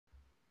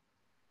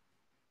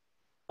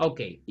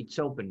Okay, it's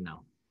open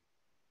now.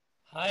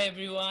 Hi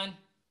everyone,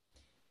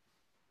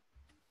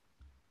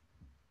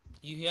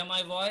 you hear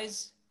my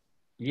voice?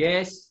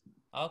 Yes.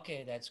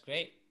 Okay, that's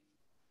great.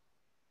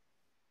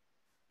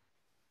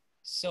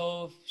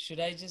 So, should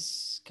I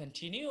just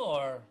continue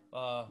or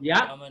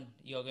Yeah. Raman,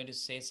 you're going to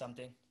say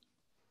something?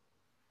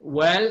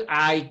 Well,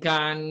 I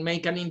can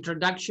make an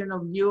introduction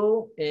of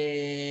you.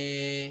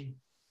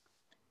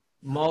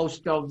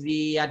 Most of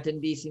the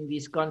attendees in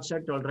this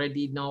concert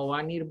already know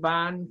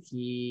Anirban.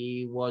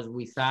 He was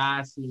with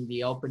us in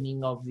the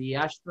opening of the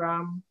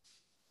ashram.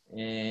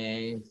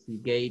 He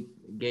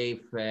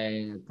gave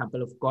a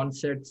couple of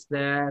concerts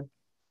there.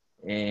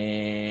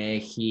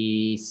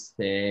 He's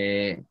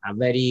a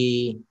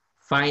very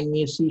fine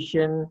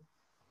musician.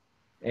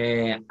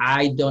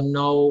 I don't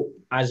know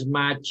as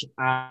much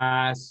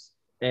as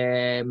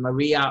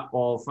Maria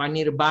of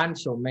Anirban,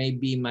 so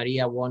maybe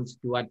Maria wants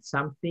to add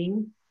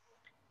something.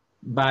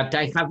 But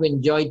I have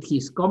enjoyed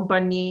his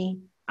company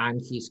and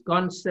his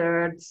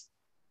concerts,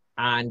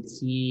 and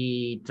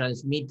he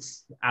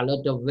transmits a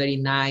lot of very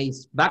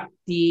nice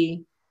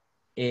bhakti,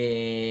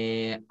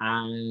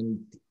 and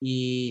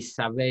is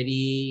a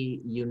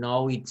very,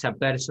 it's a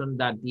person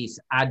that is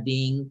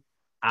adding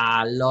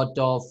a lot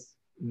of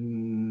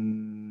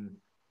um,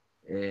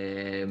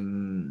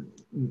 um,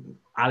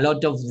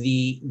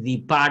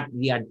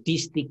 the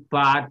artistic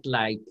part,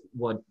 like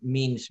what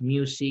means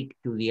music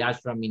to the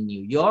ashram in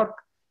New York.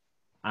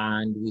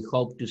 And we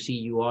hope to see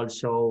you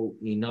also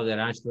in other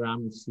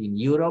ashrams in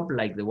Europe,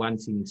 like the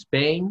ones in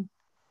Spain.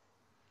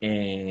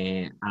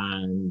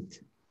 And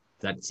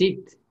that's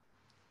it.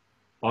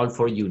 All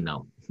for you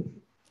now.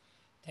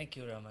 Thank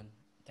you, Raman.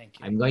 Thank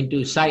you. I'm going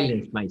to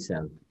silence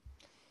myself.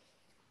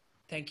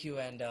 Thank you,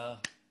 and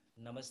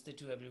namaste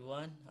to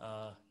everyone.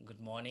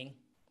 Good morning,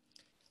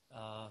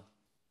 uh,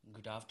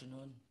 good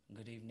afternoon,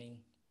 good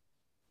evening.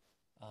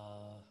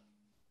 Uh,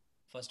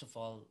 First of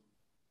all,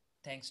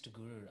 thanks to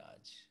Guru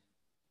Raj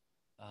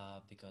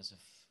because of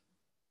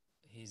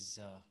his,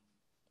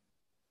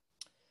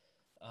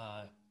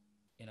 uh,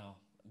 you know,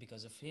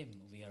 because of him,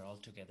 we are all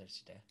together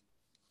today.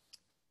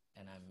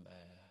 And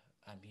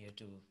I'm here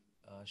to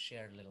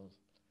share a little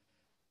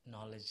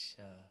knowledge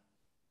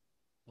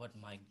what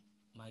my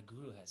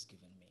guru has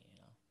given me.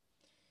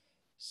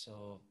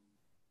 So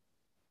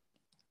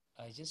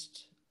I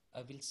just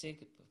I will say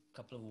a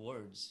couple of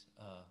words,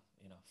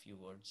 a few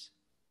words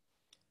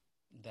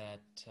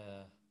that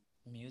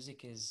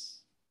music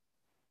is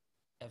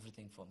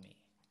everything for me,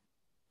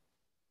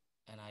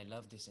 and I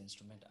love this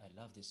instrument. I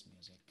love this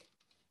music.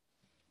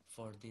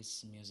 For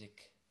this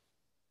music,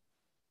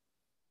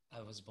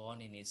 I was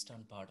born in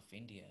eastern part of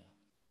India,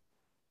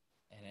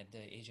 and at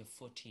the age of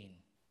 14,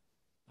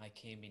 I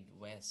came in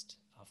west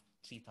of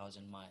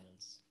 3,000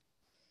 miles,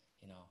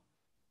 you know,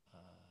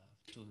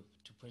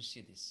 to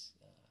pursue this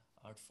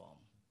art form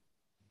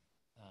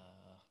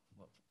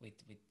with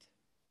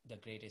the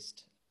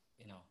greatest,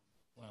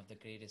 one of the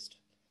greatest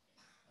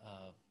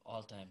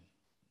all-time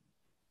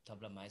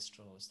tabla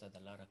maestro, Ustad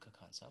Allah Rakha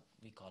Khan Sahab.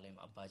 We call him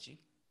Abbaji.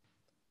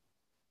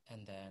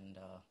 And then,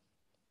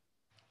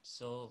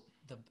 so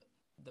the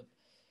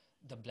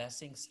the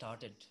blessing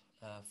started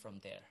from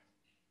there,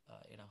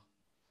 you know.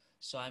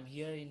 So I'm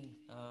here in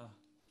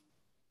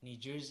New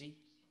Jersey,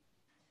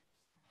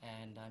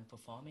 and I'm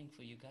performing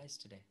for you guys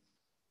today.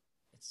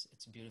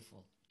 It's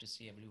beautiful to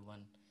see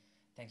everyone.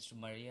 Thanks to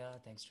Maria,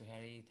 thanks to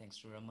Harry, thanks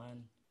to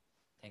Raman,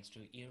 thanks to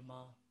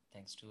Irma,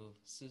 thanks to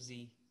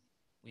Susie.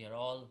 We are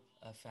all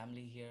a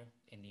family here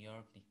in New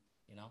York,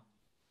 you know,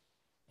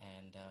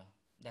 and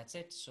that's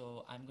it.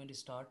 So I'm going to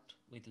start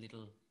with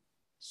little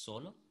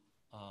solo.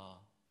 Uh,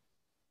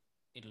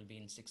 it'll be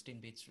in 16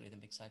 beats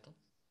rhythmic cycle,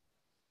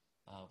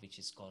 which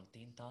is called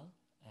Teen Tal,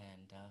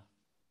 and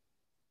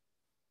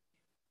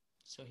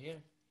so here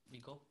we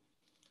go.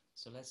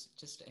 So let's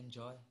just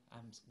enjoy.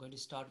 I'm going to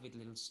start with a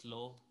little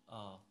slow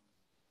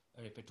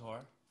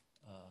repertoire.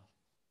 Uh,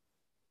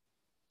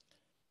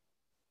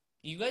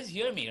 you guys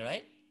hear me,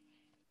 right?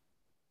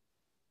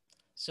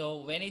 So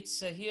when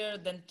it's here,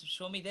 then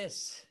show me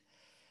this.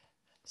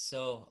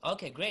 So,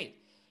 okay, great.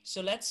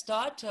 So let's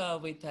start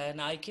with,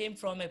 and I came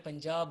from a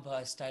Punjab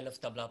style of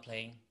tabla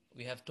playing.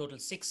 We have total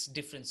 6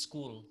 different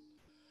school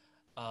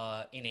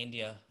in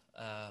India.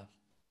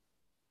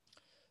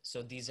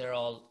 So these are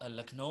all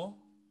Lucknow,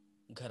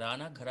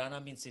 Gharana.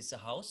 Gharana means it's a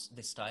house,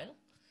 this style.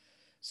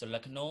 So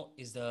Lucknow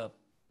is the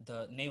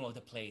name of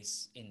the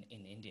place in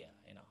India.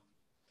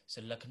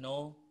 So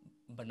Lucknow,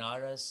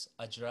 Banaras,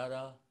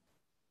 Ajrara,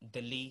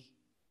 Delhi,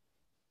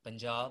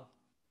 Punjab,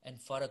 and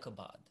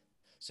Farakabad.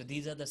 So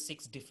these are the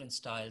 6 different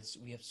styles.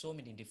 We have so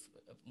many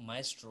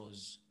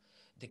maestros.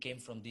 They came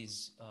from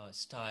these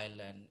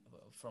style and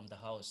from the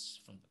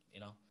house,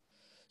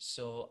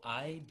 So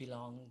I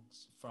belong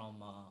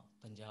from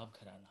Punjab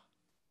Gharana,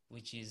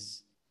 which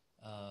is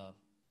uh,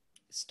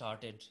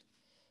 started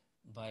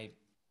by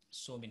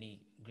so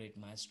many great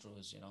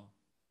maestros.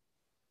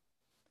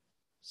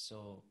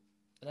 So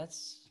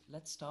let's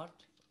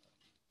start.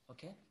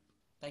 Okay,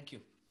 thank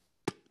you.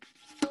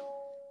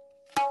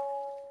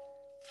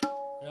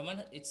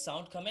 Raman, it's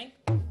sound coming?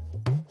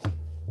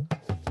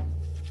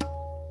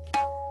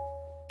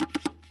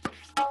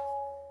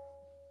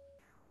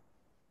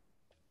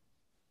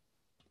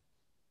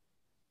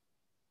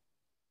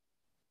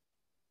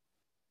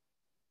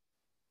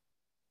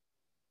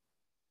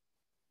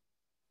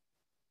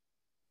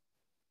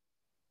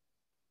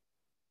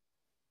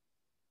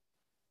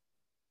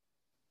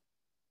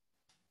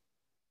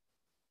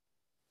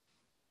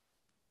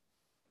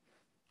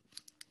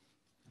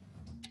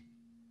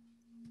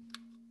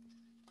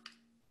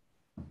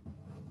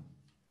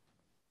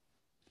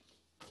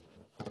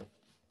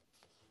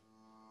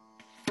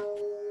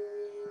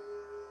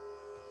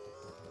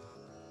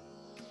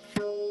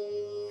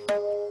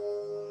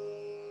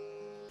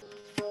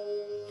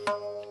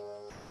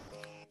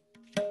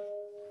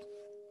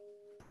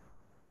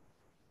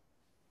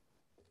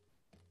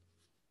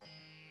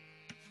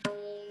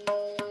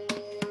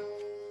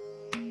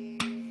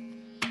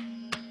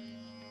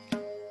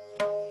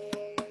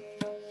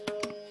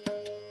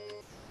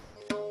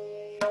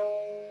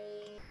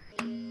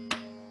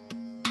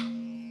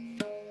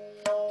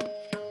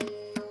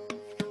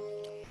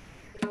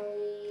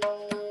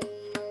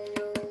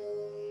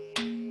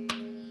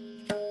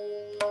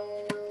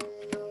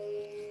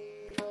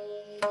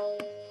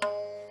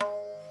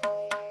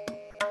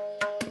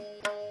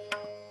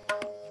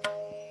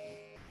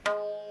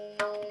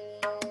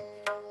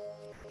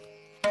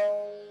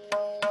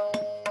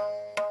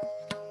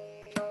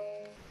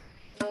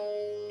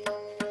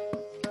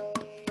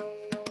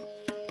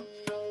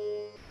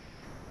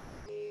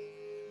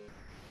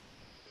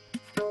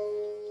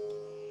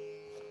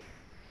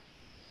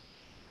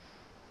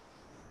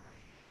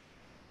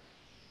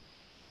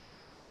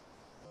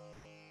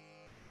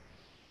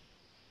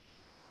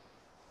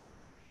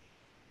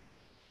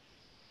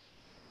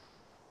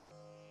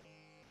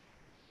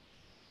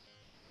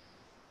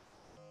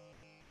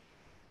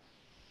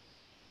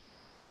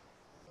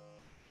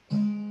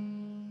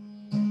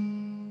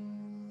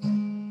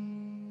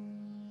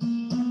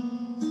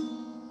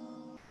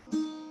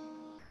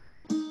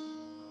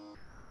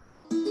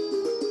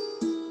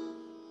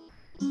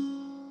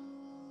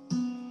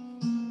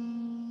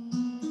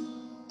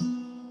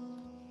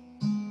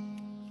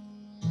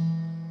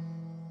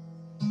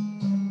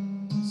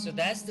 So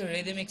that's the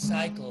rhythmic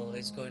cycle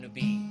is going to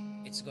be.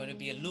 It's going to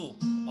be a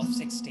loop of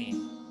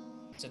 16.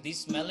 So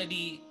this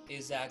melody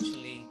is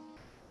actually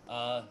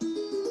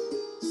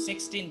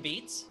 16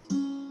 beats.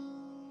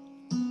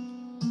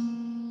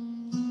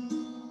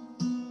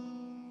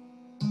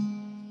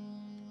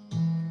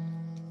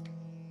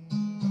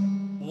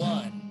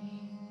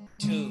 One,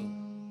 two,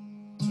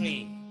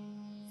 three,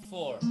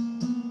 4,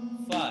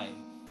 5,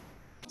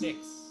 6,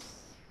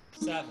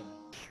 7,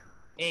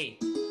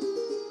 8,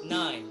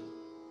 9,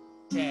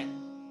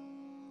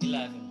 10,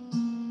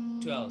 11,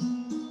 12,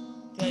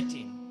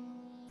 13,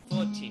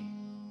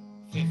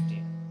 14,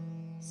 15,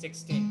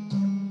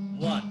 16,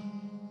 1,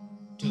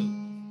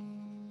 2.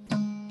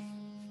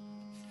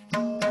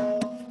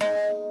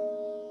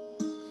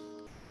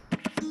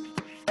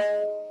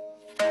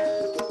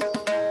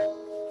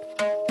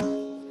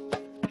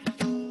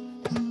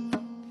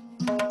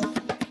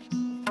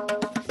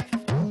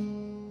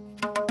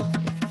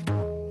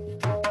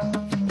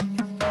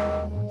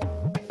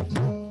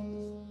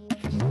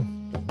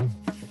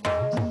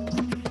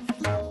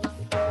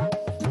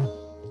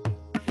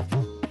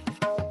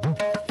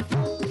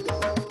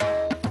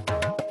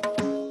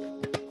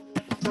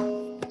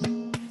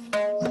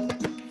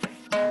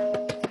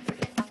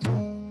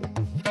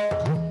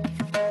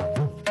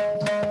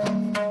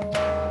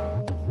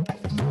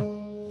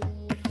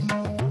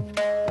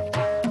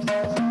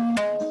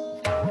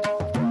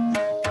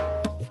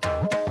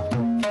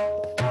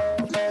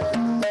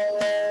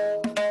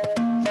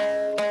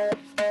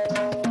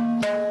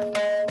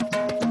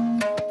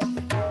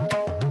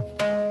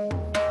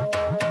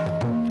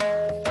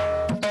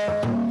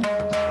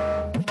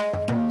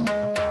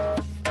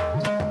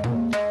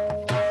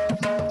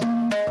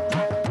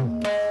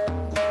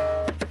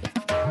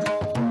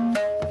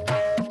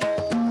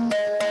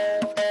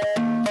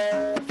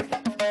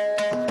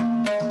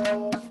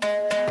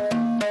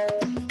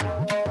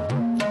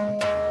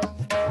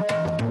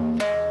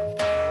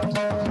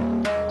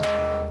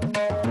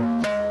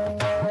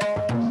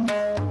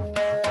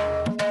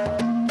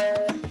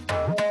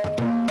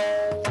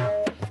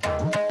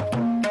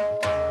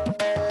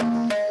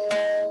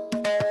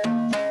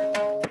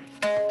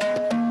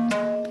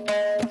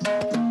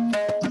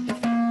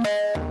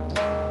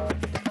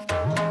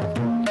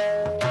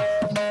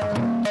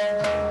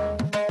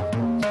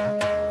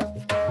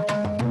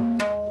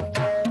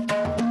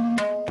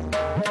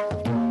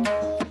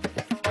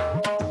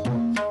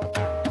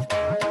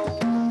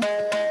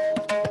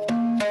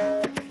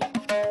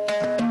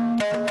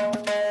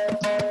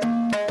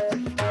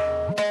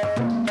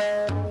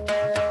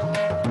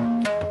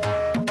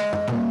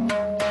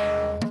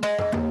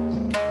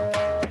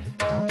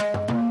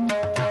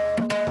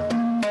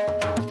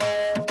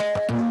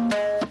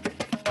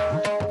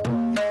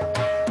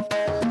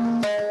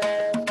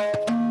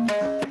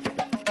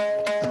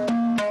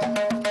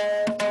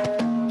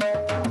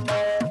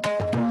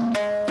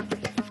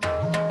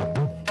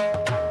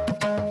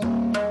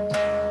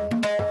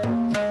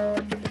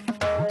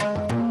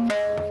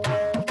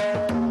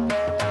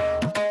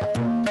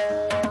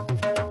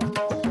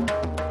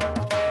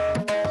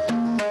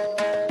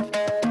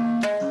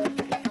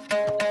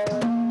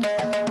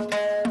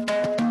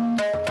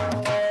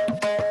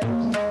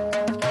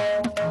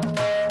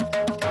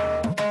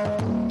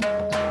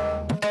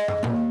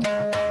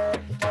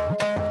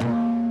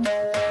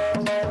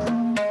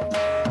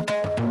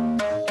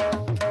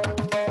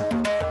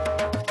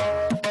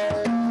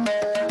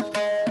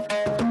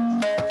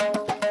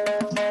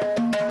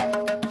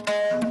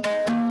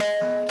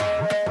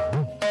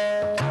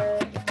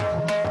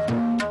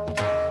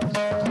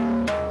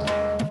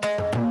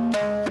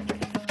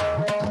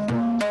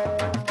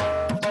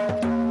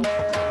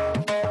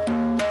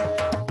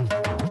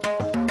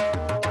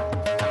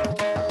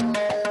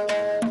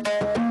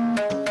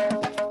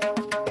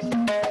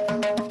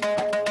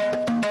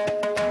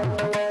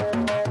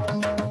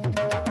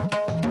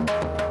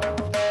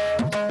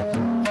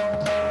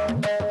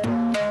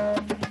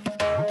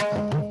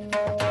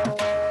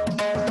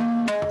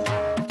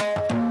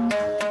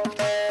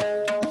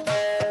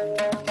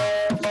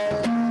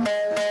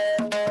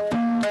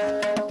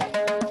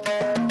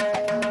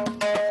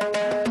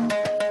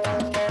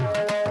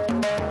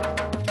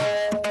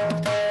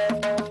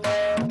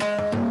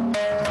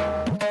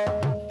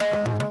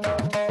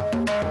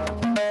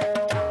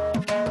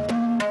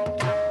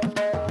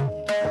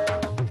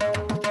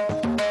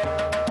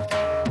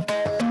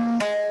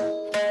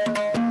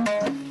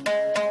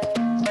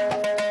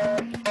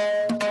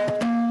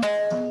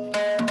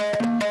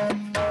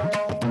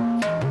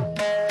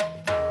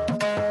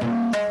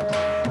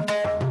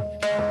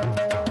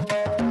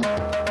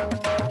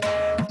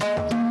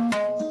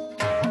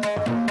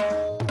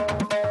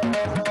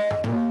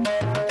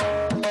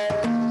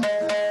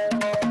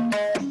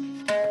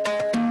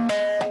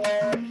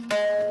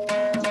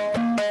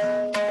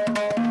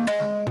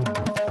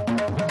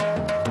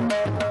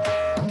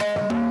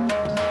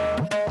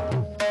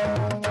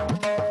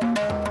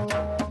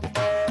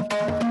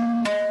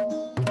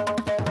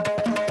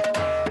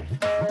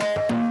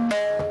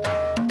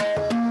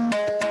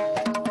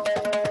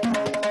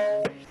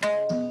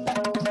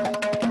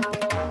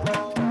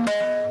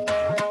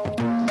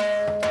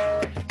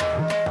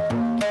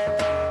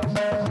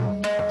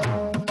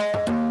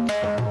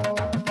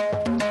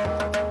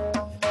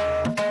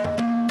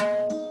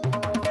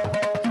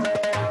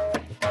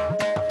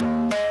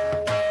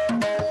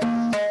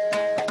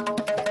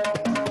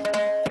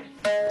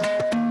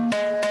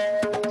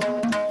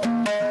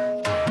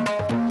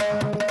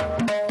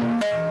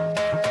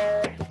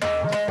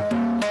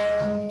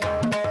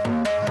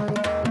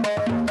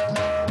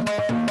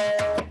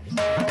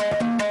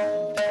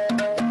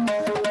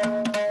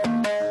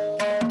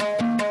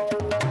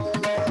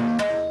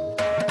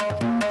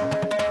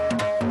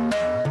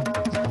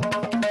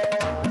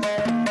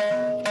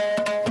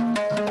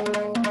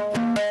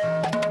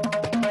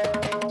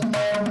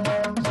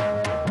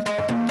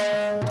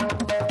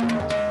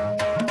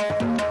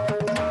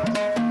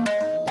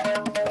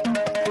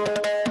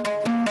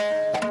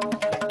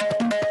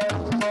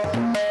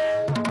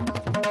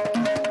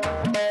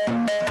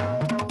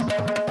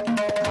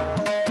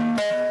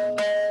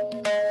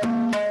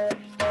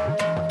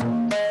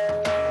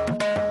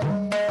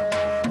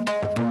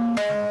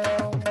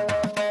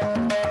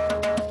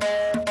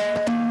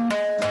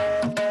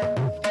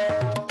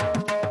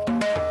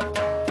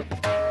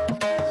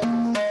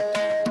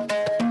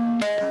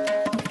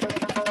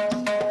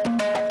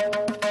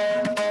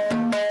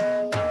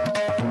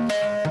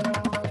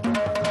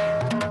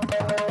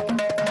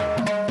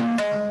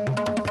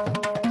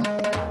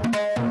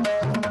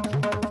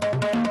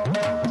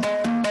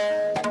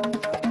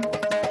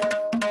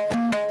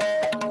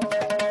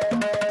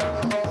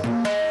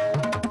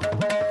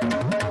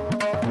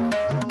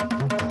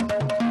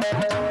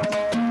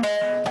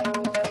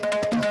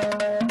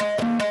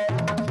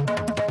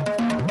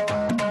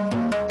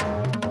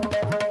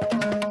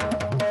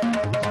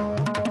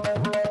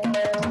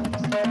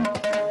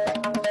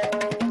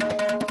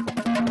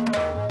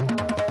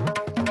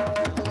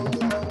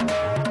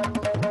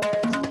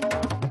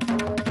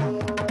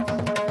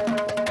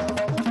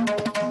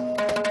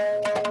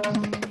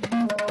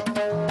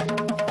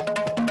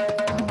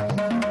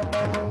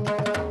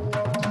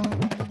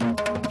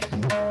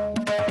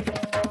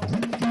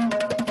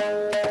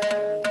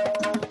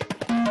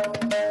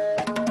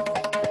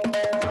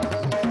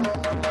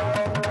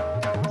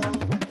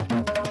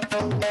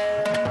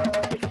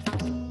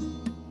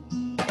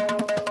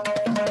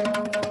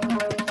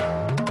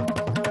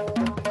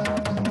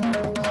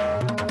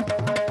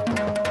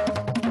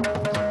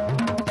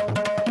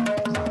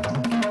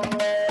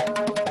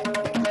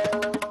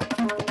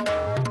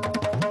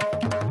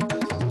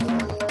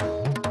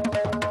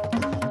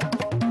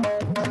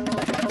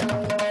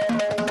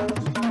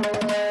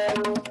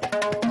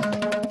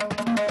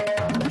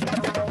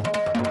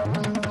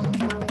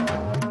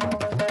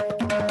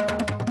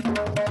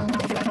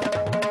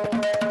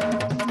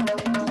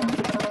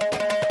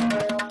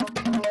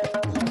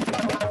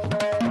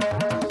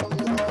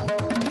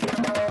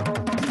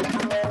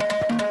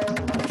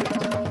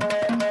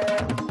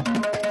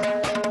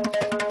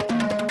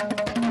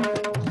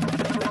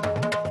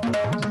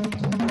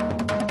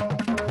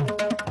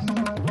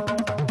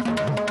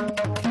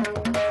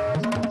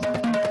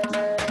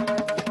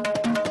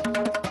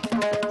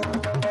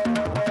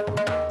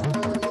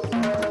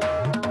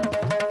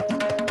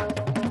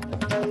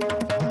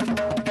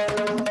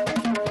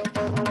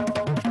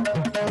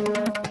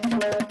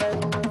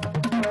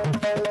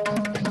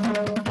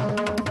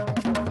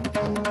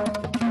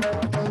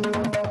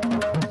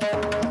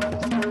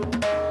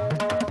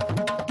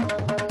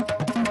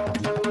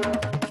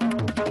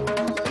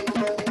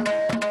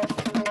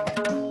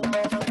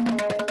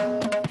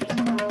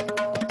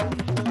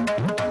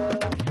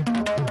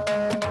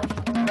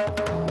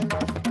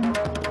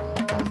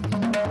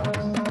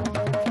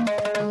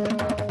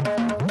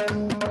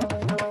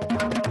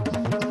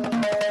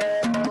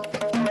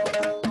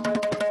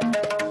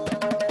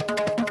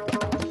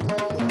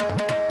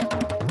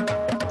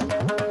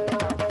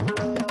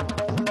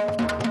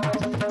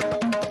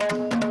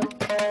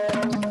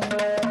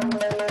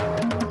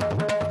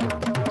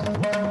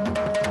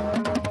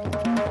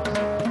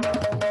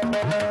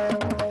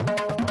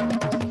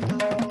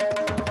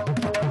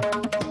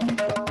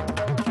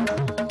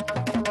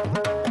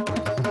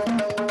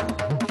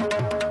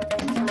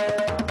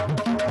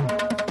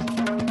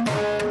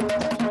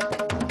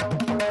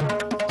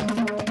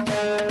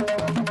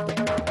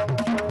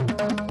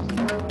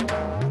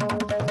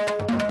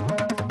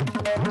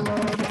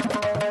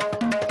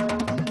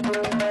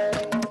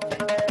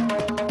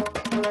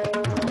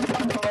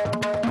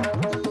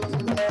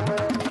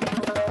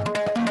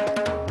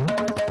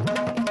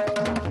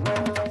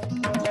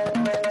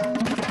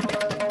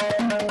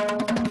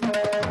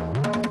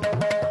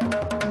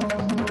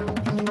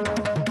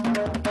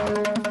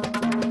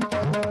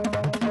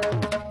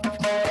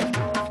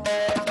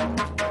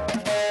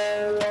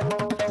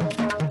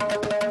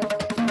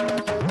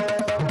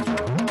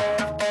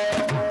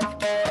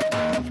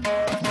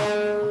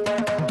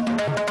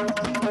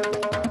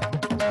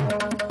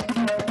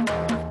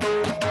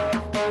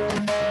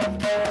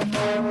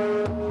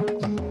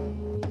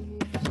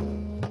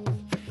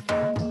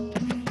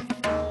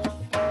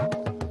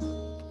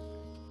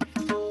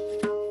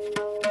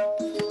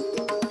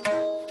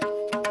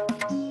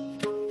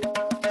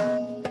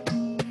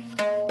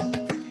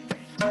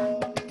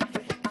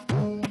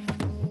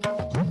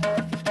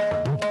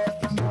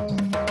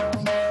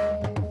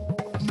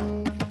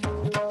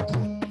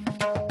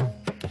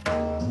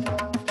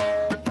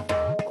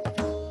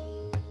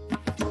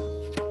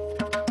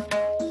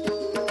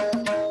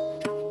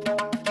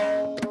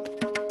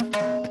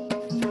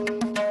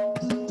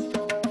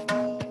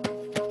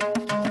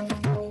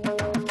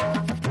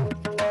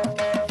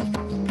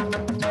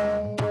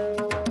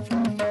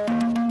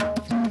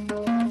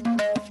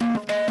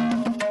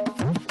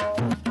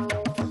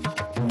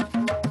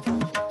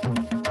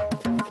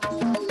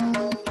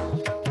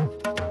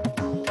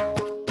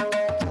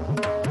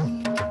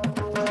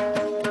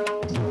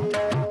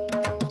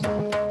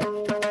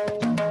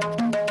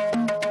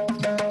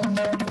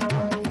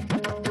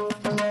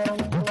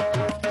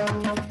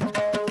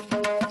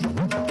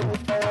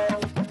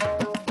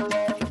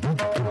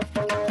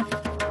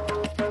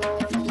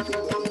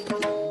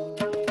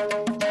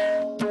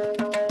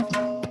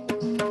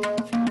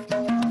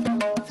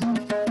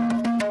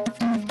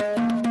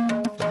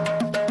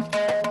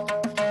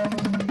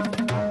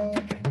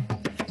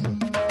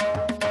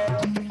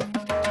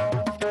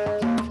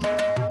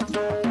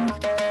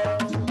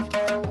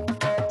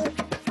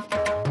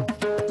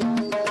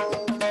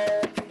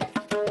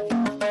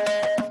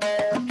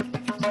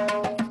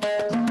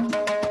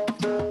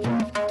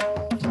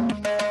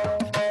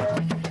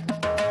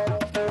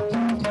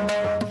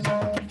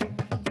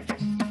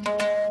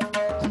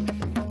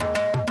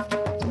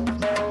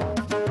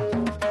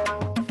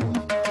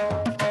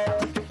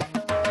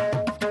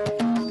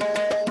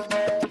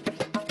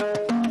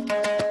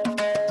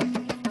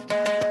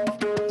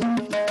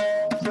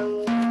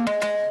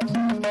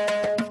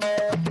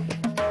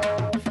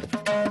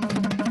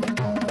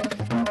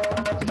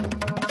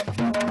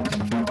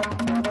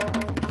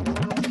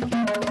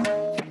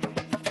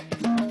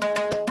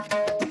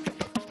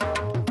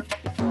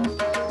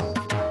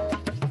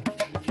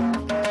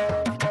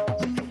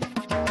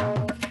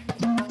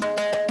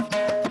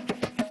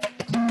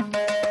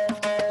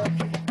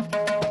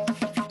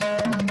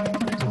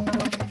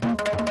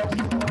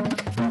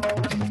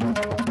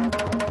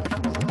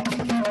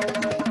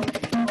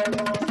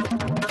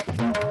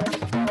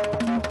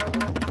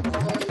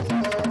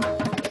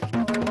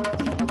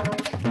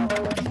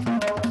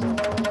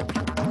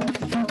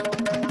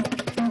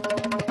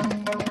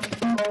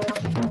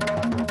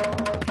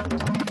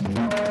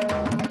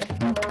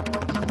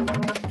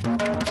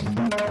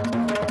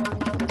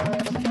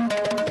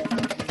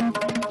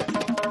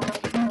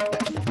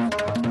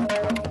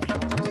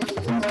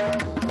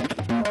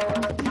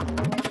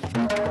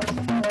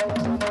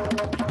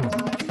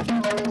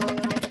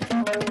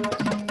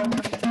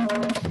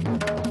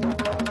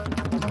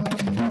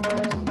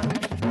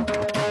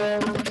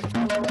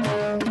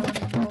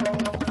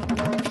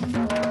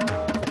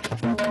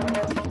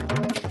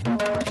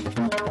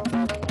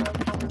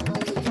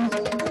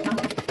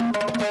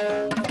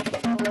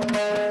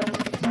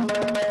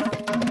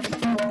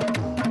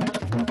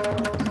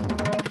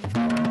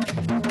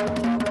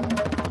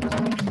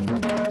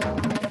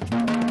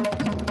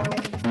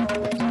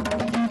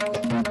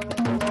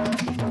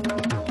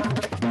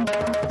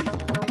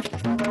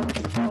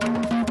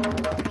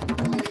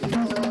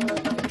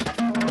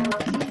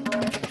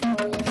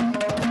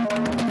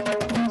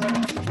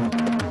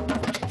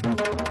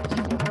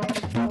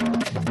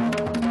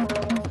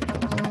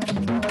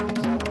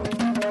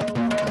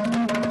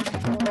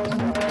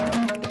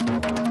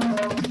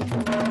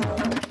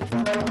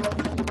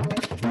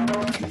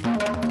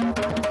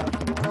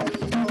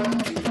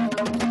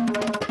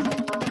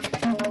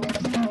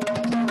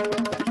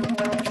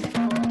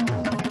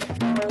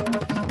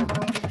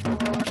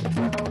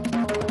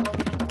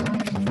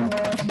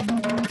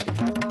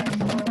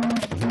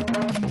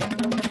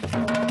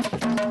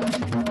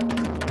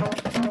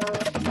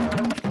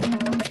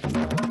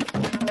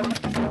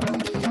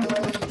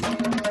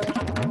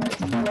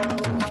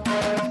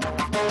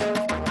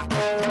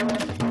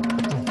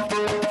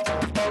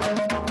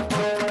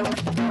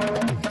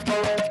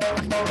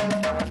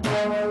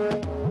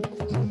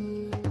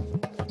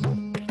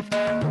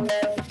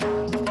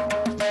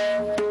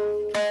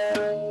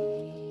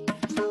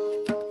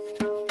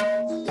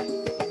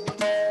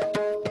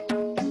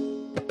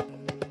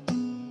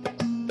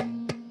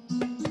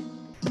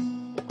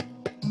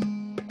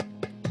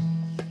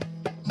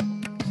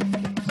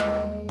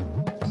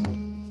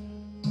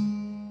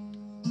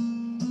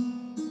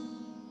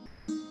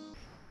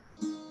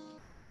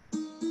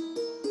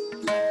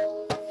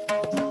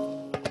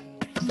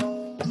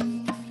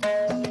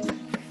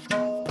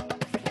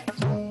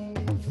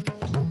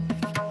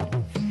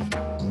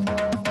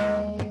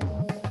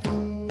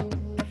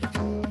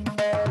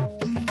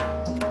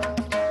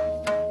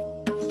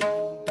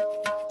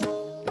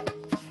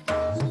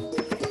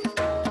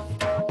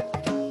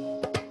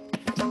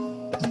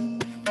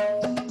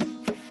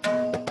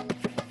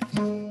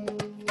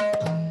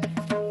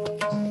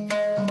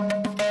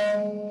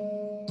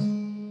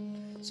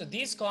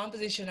 this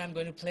composition I'm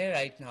going to play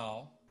right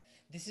now,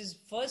 this is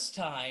first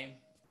time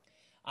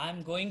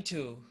I'm going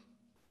to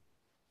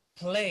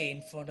play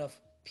in front of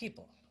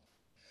people.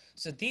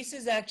 So this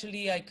is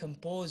actually, I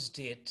composed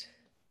it.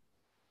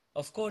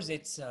 Of course,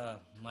 it's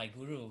my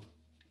guru,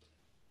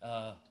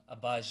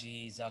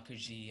 Abaji,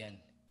 Zakirji, and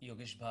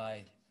Yogesh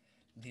Bhai.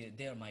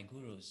 They are my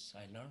gurus.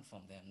 I learned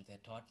from them. They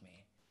taught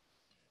me.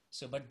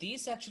 So, but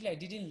these actually I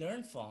didn't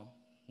learn from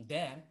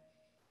them.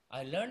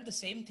 I learned the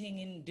same thing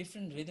in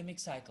different rhythmic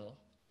cycle.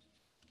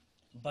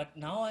 But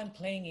now I'm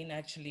playing in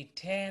actually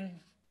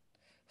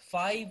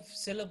 5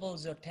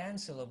 syllables or 10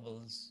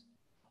 syllables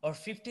or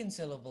 15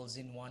 syllables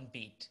in one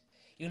beat.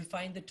 You'll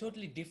find it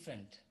totally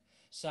different.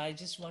 So I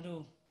just want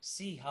to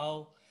see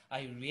how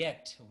I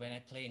react when I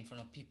play in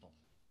front of people.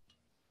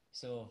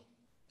 So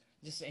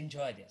just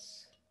enjoy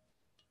this.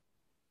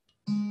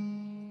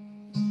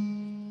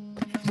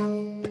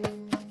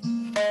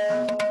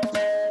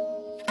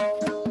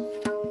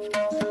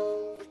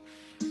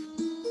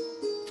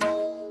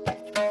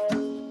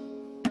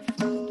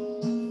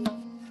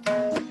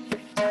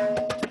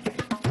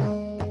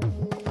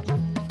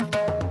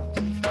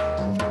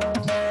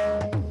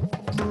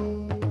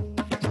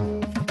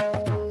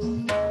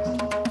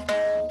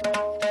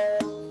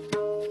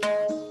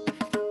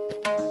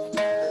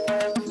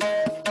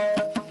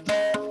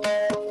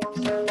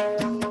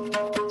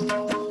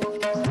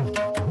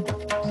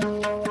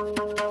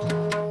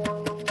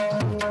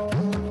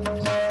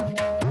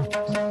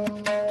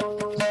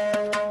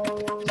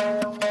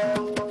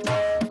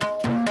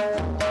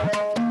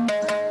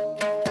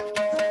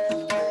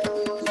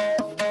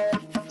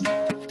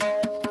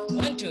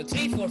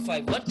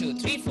 1 2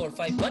 3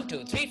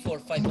 4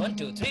 5 1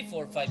 2 3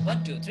 4 5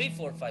 1 2 3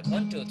 4 5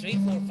 1 2 3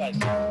 4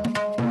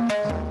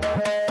 5.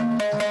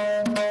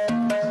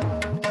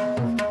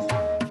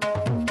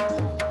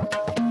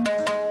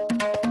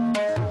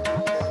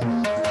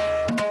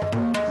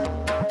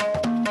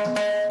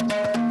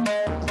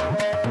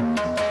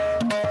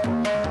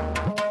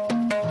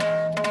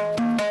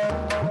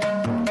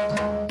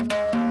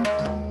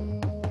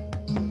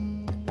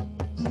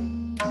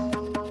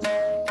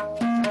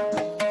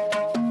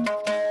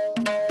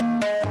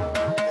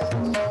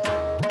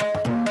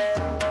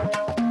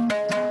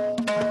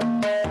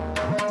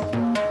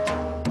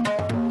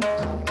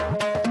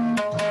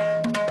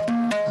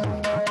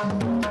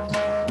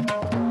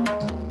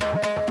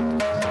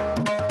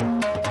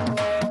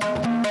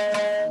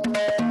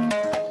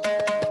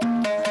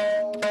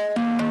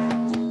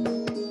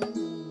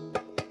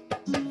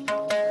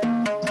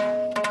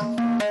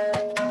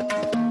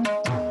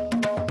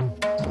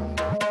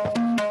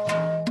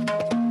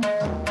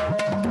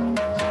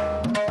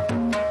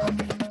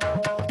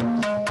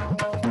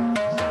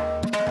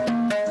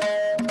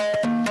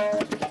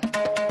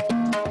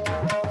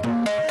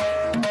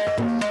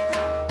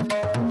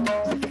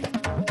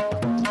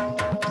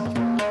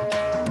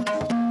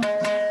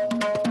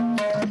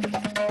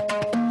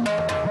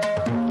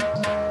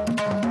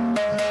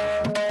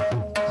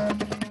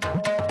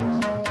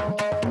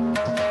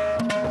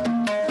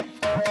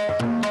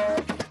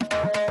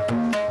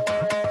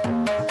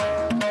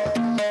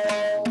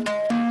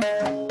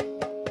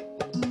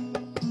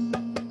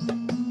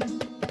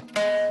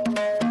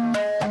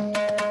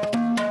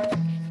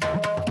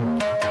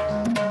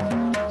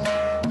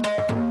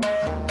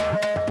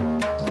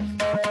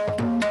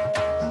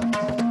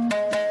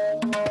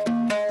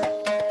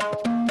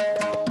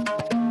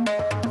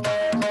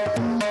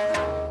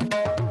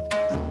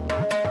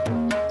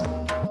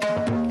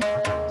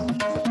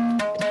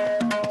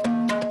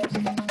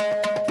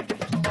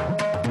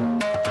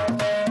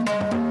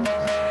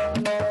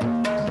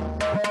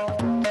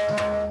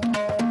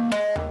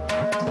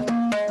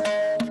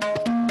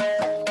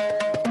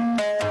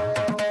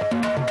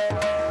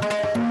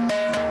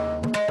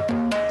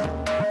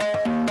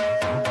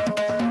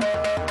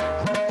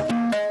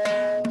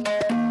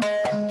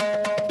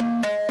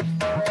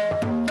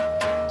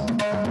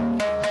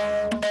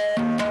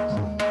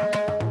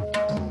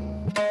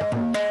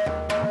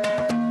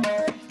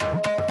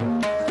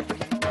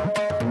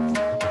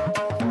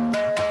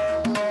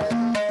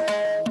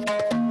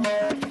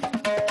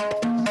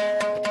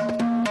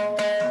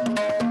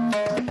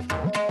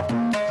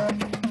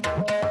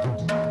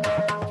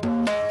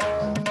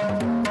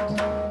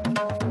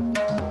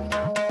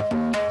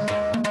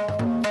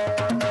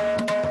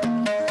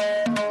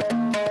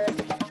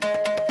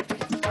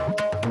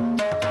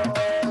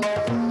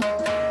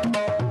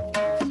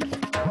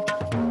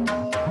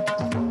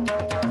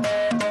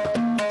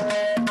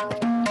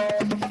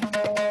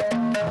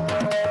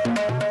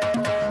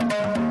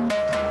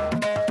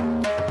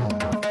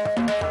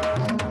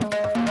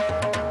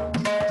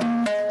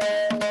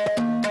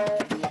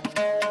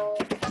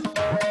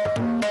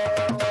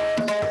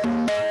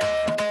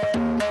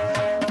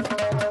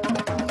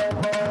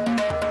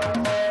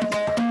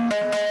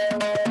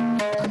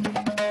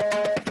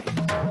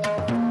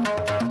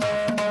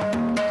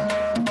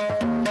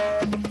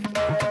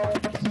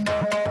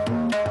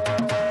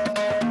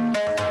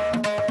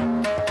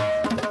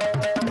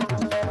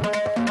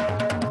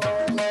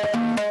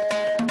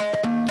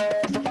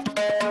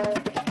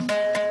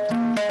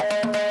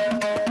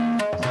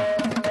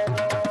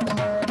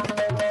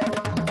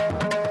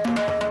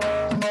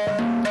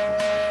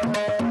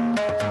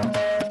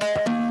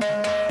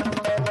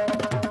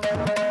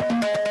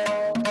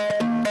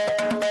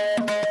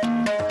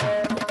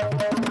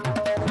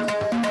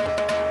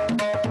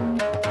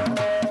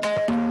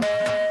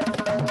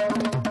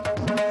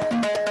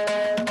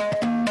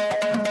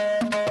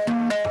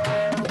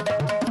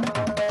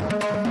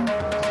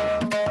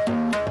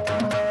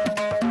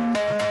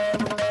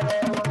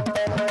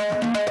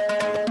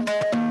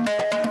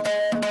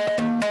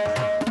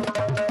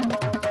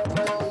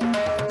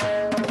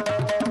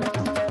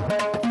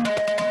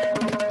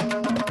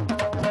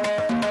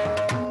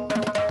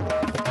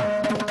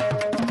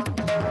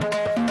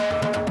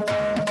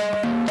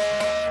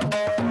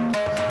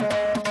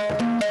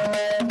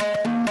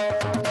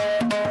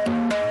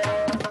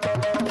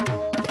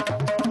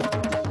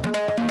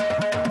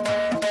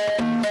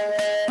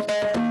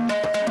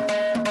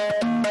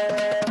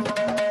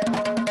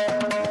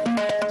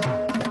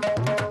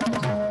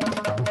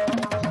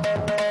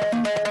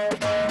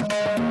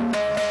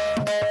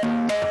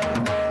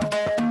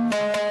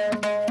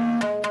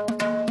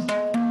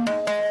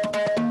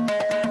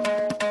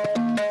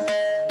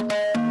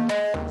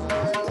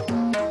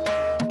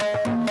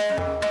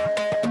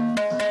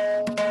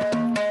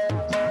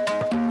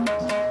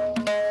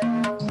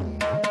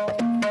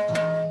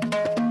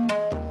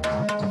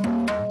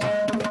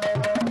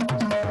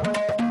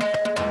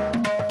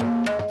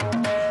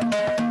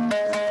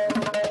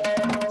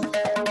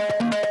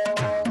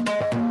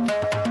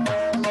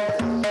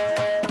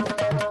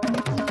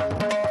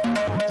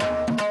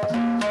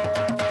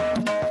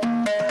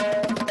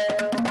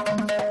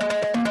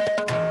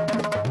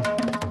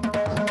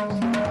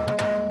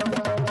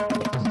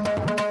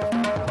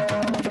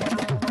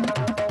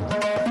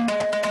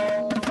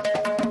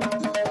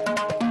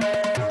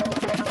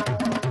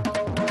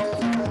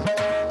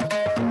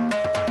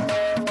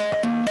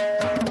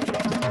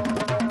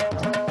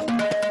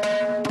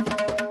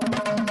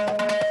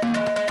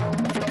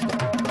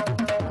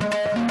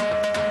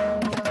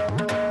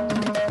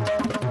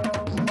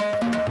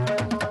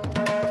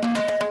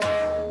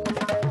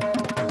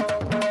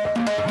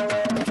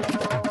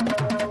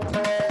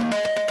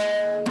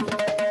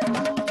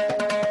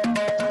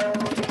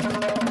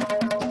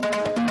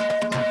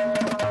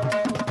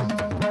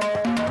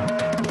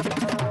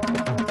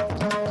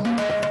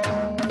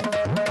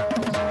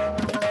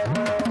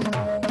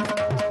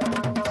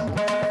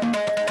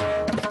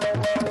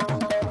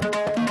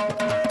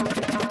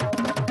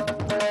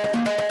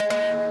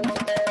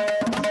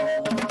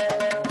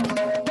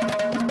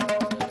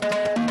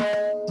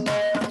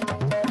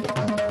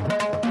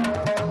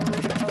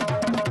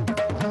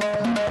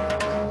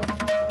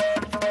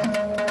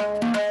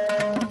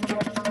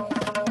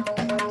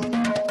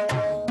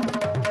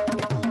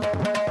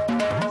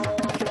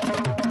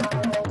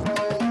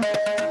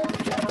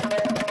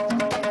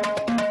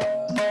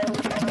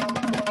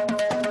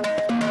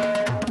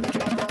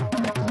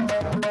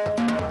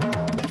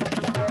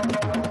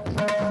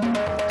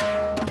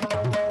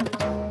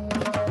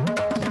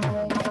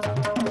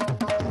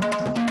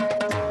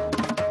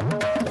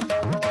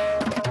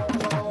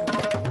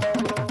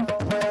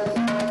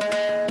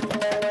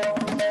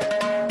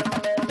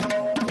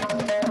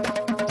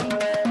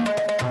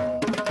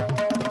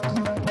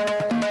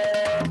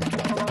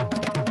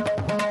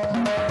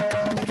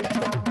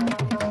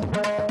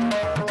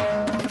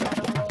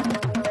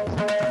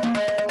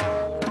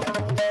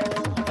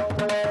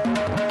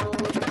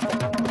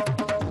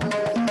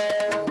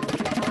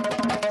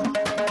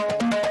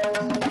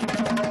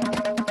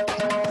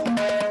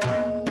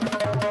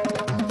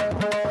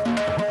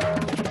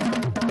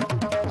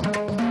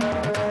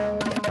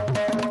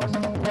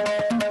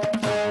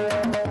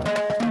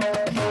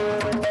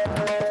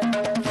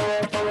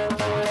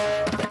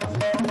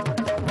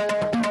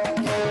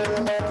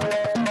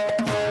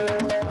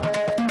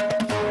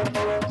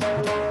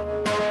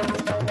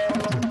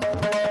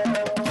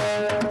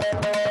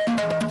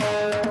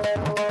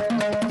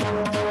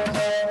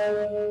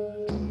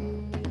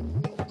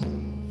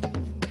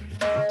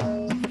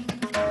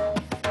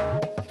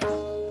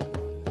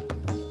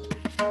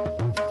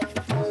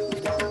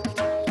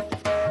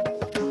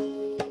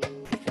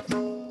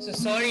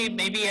 try.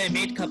 Maybe I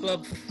made a couple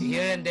of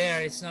here and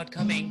there. It's not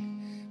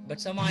coming, but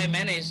somehow I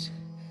managed.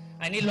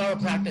 I need a lot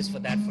of practice for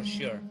that, for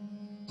sure.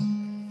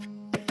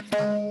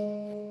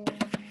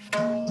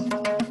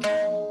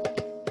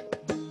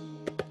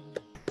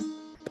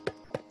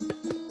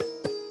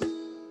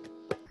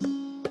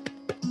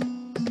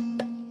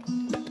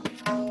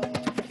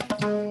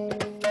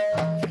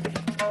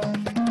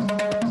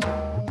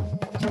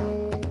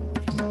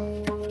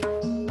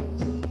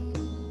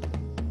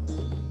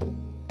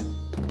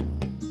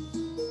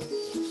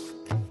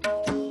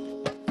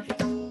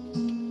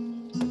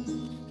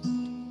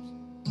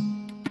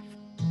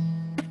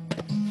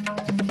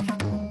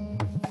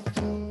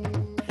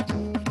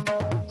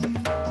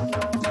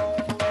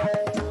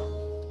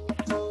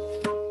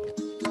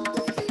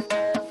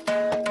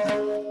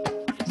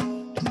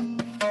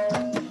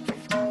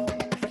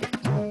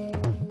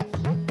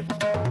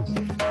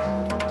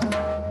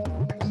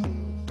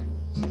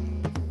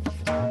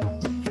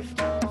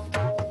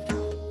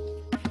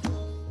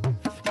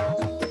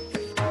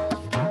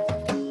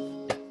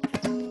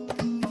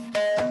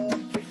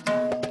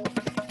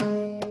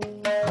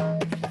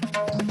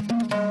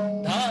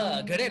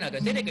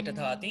 तेरे kit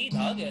धाती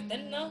धाग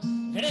तन्ना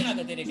घड़े नाग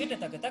तेरे kit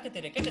तक तक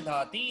तेरे kit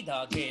धाती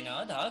धागे ना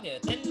धाग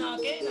तन्ना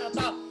के ना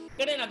ता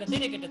घड़े नाग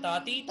तेरे किट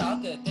ताती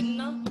धाग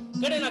तन्ना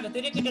घड़े नाग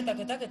तेरे किट तक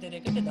तक तेरे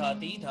किट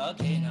धाती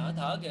धागे ना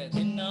धाग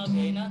तन्ना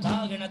के ना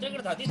धाग ना तेरे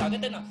किट धाती धागे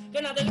तन्ना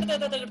के ना तेरे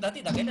किट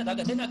धाती धागे ना धाग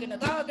तन्ना के ना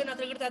धाग ना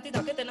तेरे किट धाती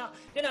धागे तन्ना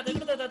के ना तेरे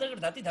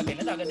किट धाती धागे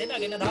ना धाग तन्ना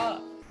के ना धा.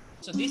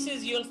 So this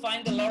is, you'll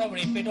find a lot of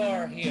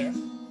repertoire here.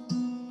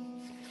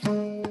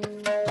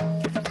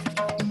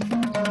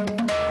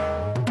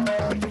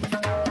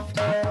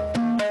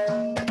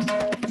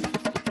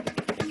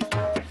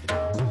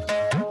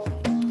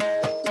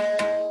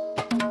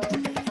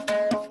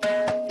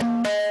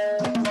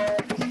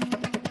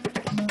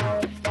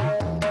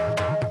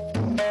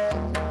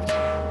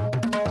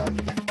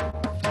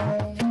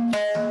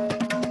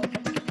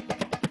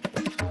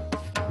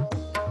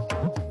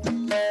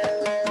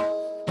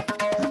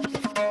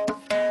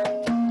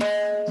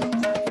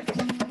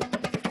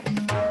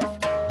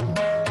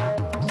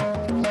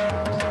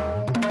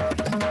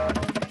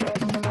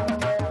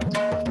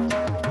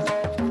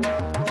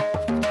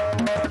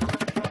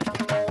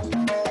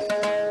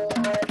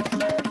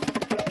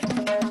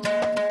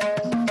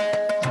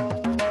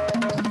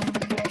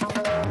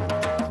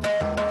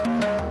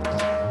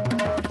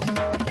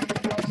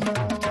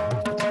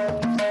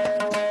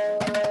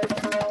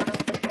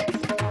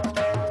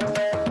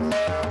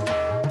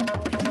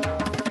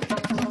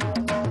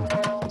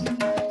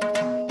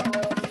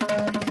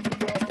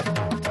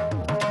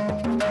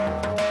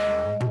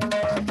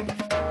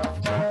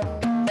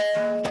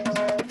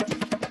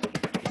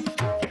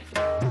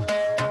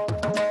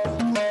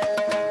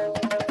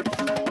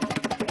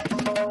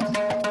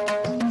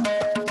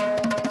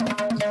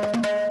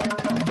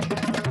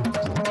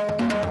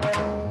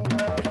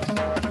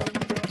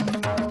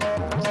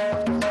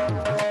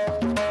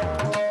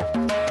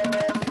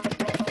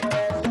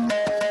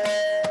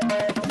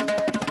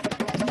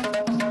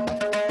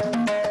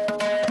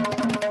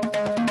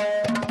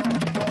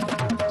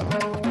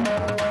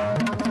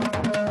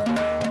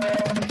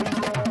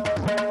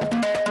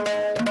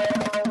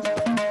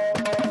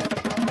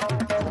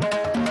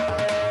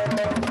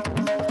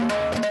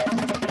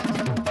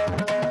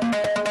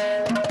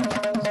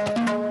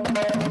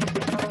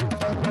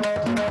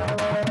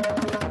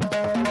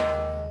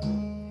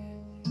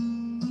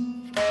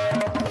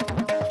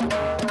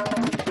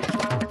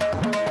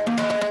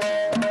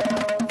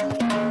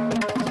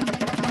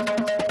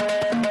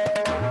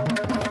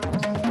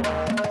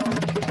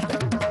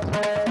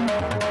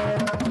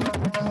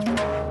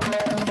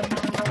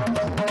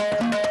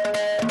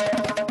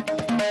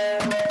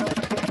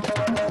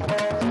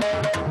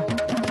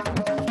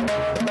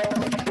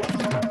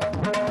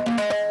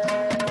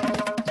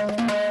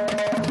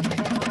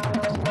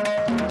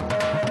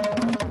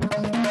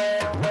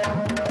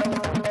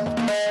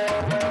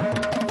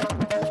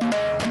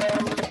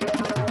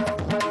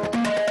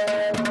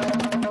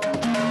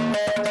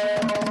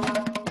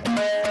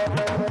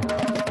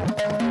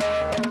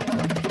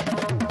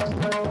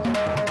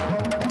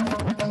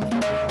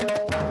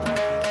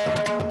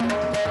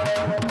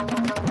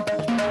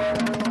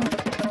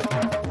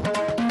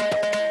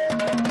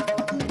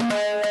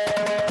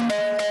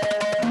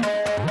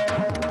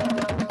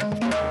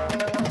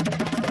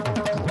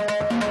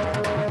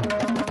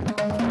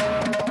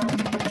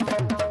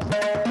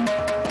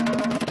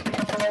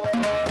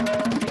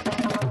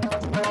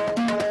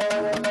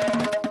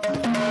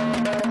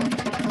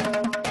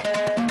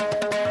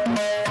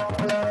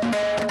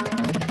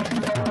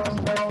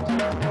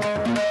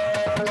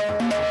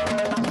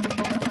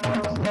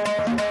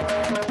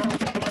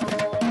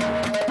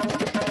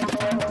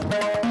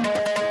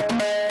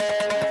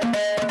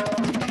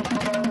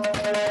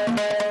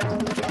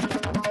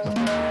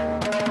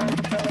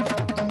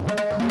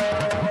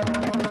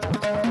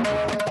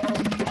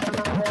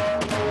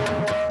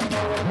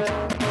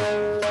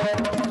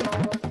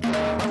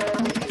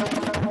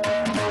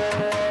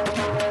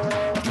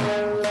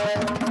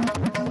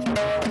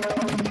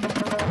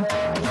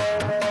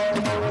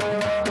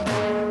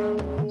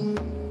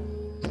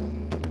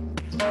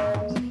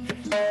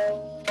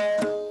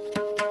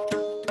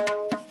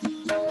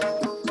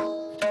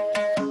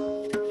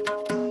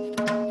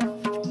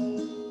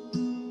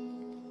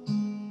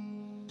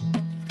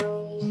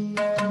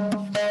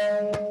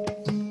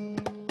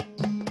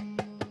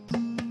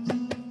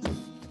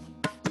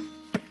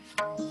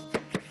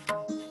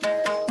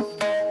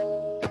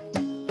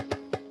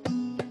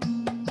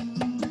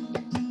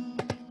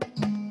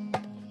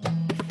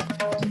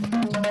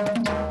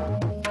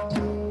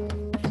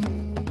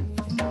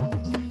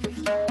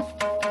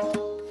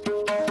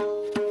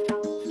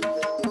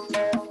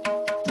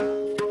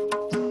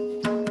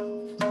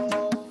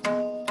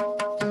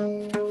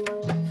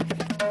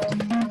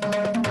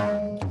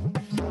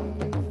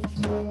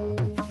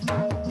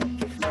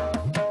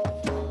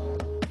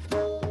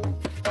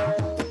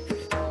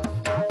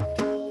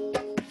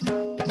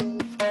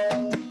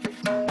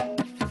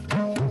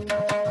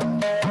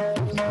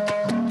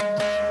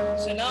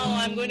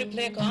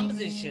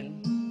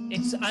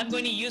 I'm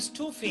going to use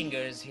 2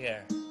 fingers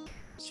here.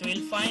 So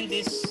we'll find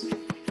these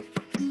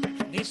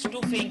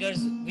 2 fingers,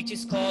 which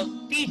is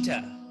called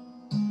theta.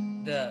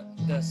 The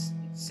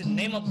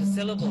name of the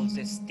syllables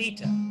is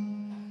theta.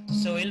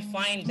 So we'll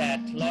find that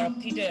a lot of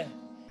theta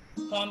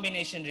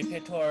combination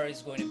repertoire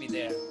is going to be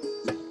there.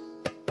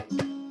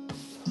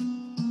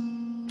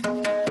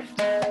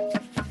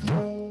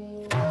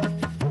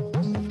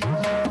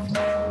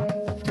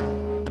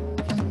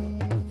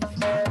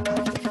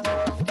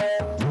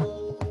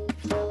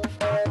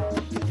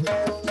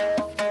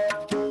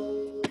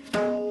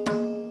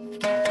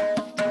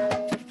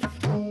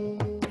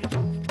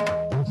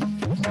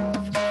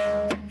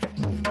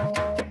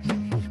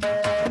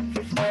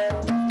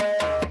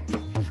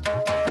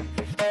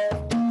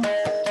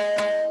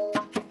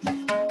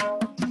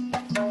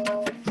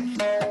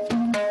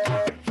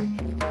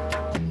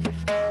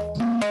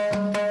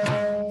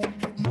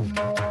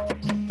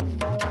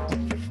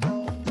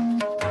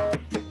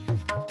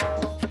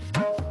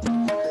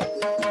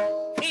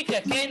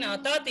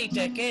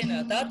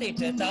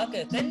 Theta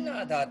taga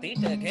tena da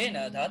theta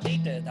gena da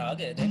theta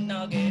taga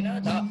tena gena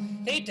da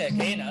theta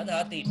gena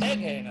da theta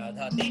gena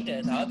da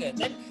theta taga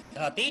ten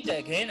da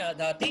theta gena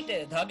da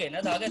theta taga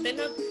na taga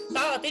tena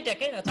da theta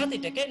gena da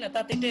theta gena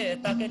da theta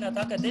taga na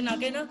taga tena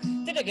gena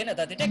theta gena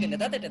da theta gena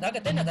da theta taga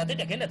tena da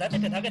theta gena da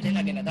theta taga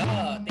tena gena da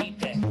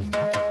theta.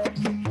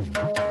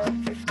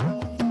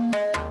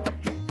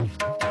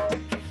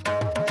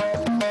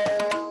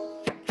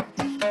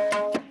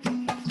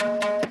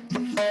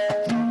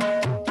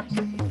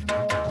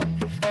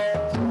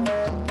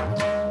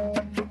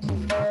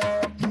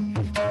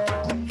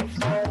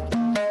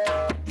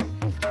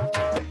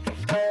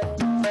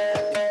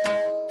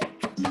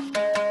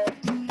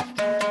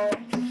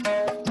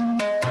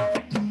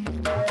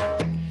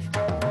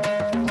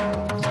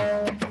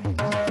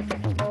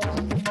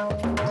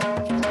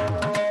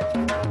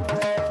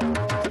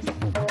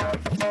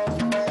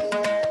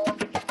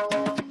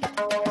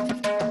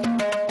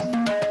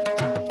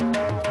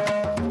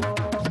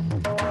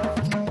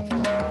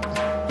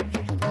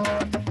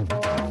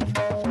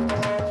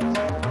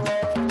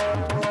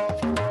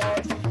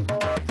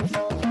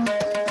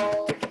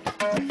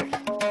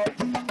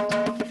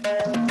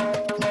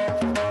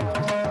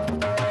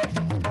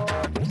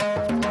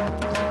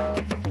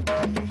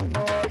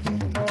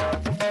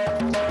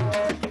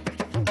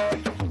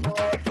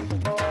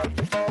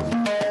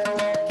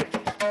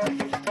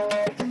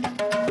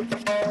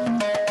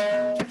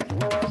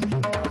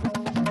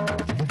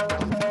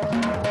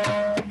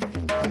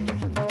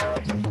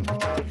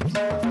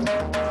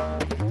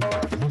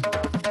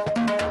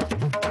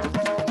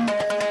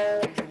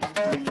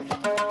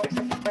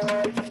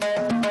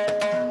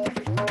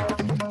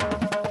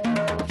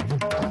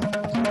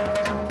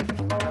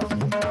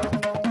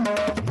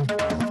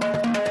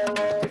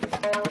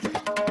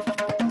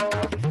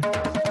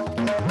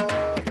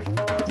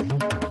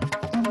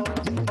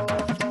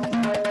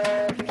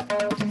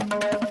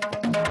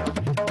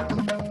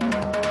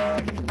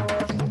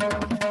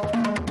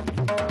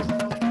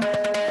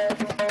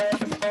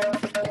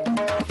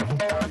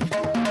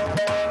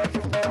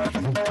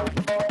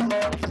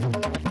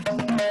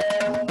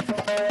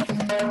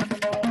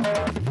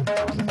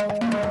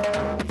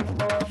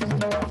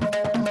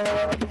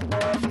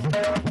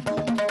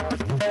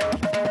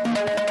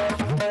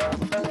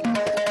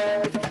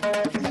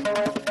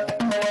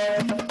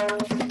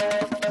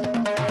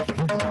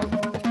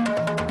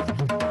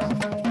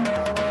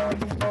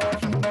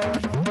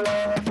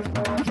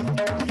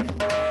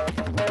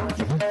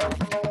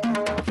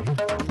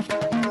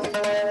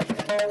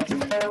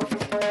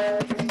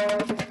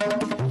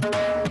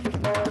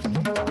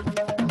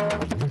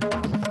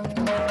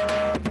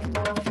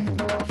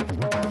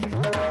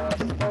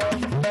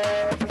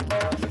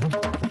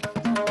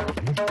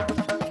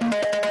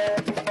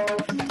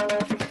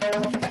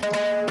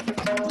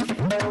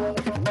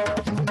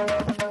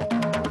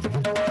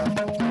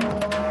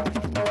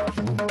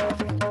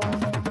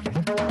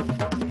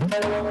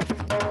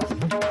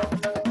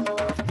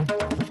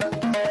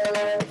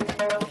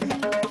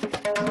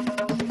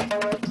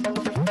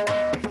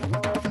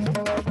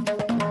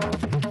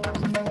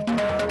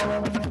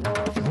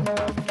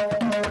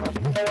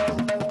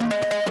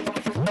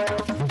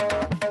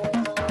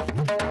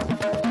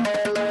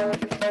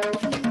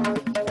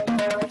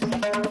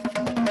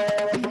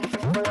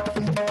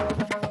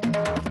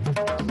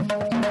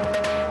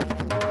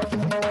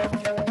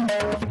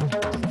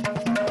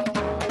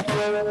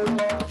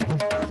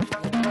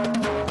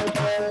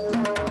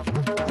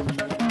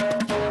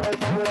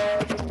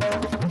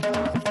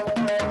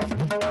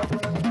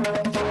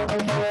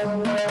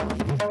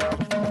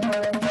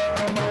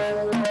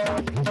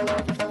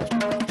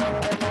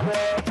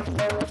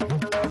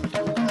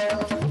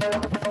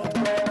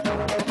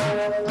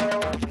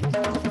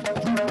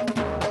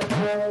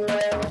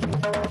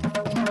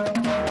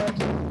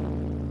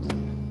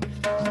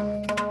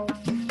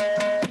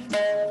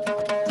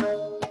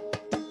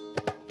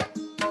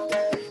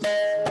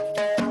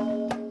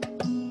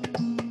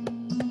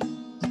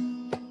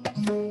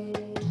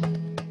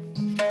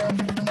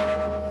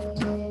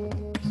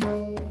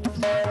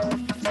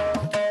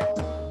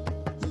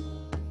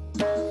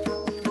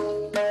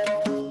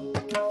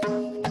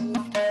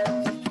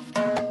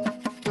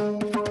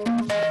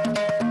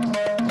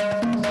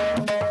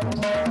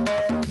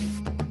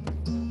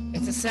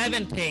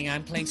 7 thing.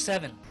 I'm playing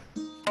 7.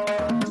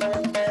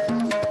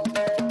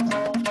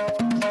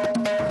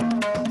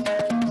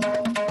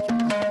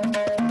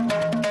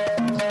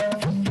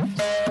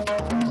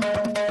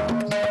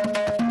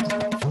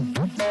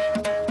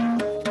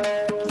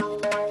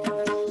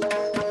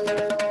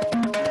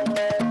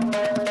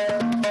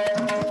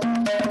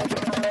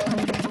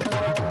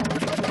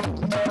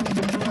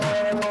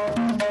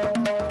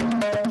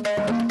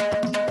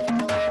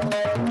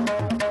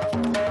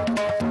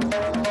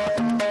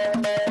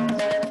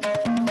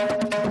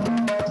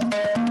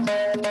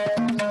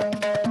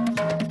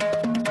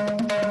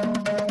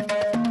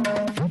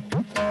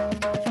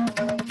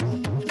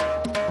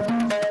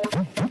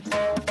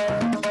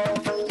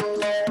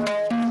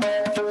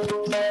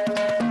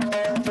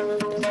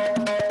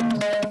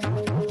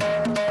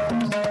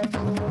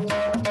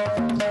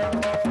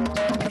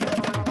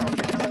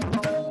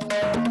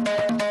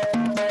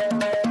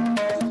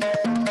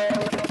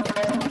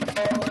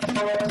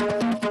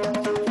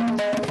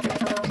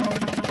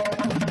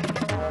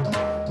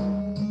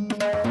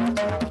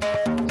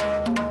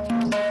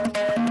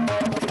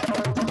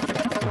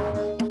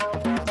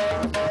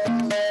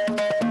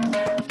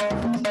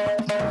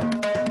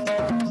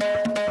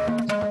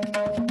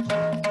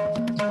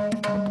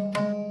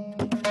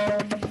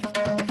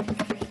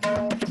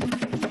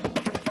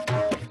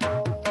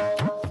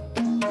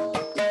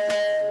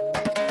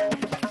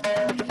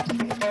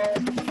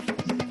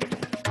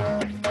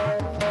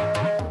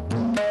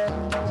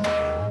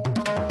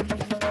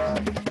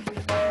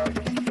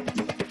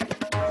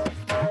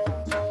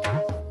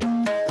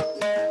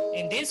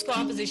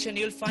 Composition,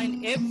 you'll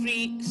find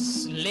every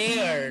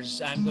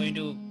layers. I'm going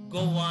to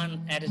go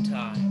one at a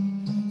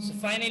time. So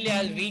finally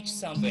I'll reach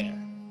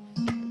somewhere.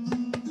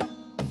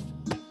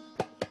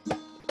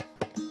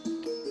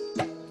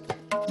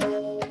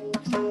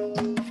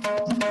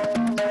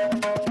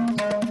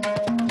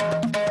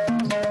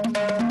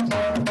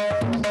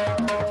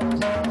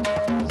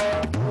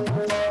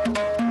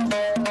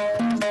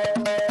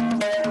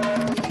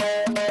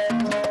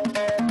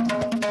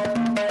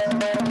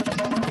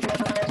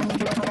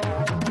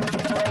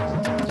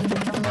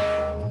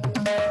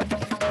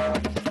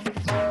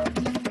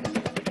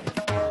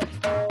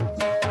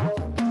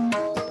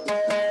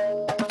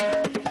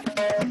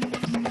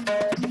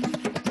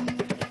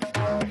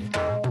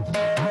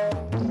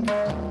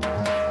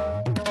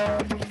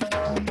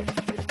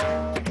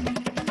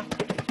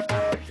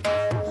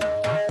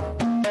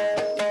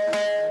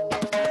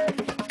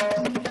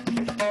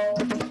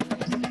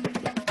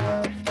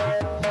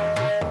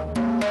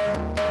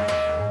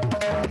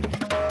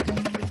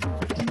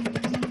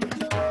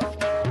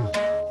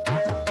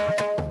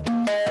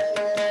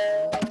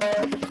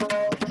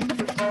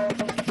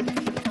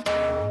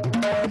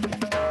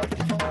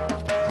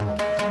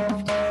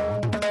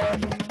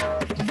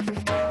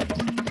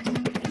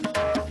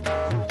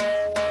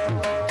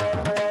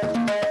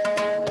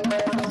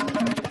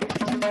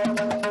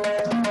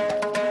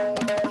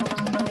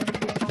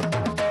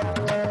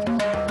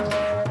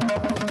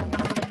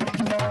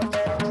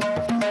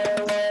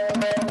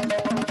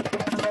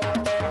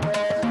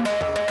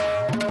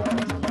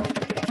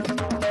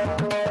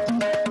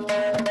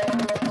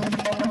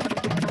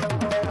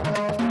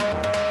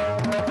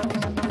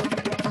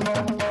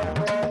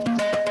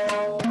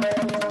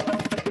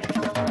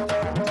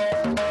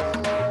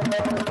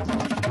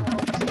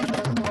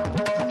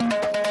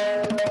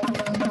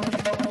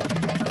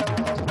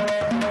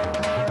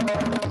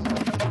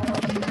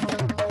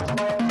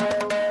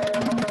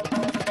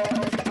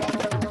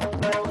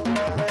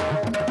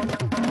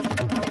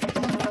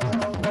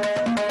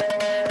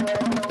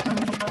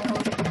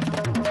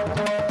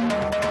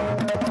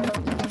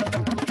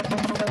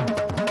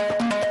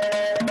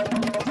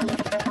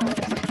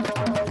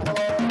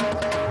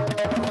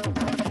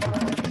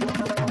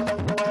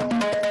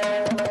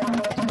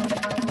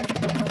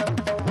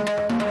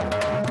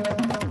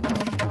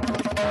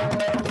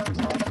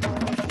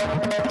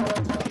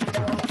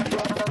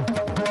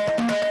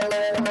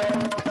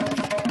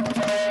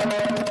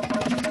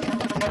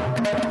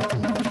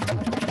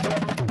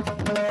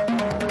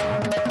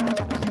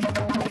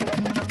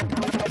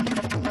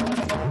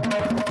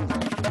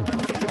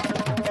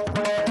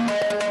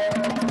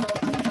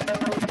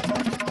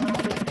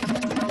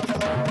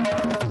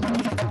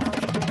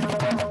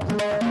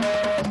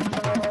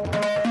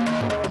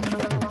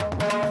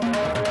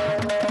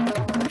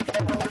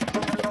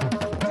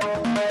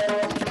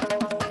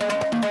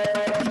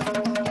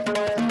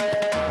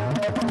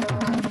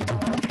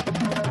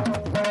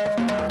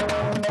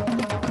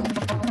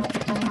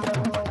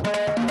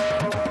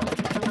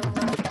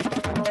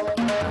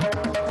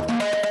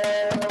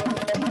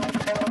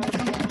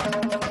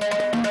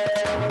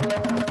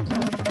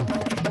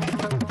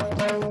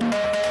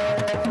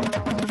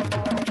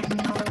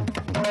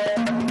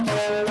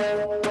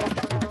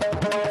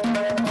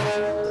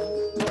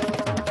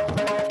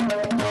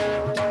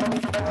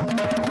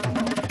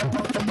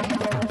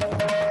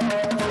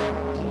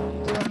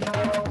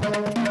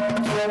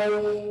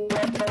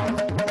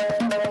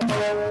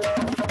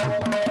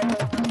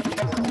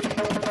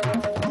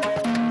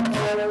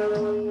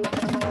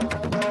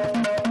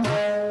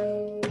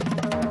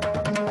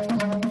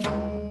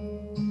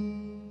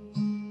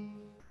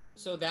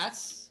 So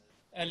that's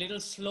a little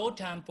slow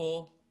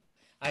tempo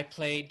I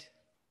played.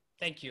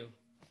 Thank you.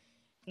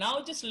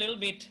 Now just a little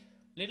bit,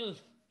 little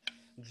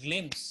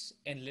glimpse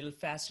in little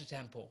faster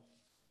tempo.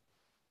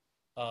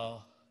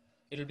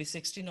 It'll be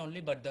 16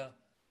 only, but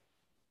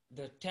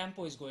the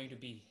tempo is going to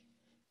be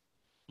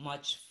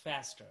much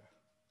faster.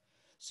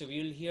 So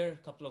we will hear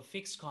a couple of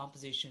fixed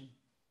composition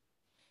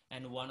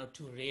and one or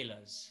two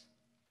railers.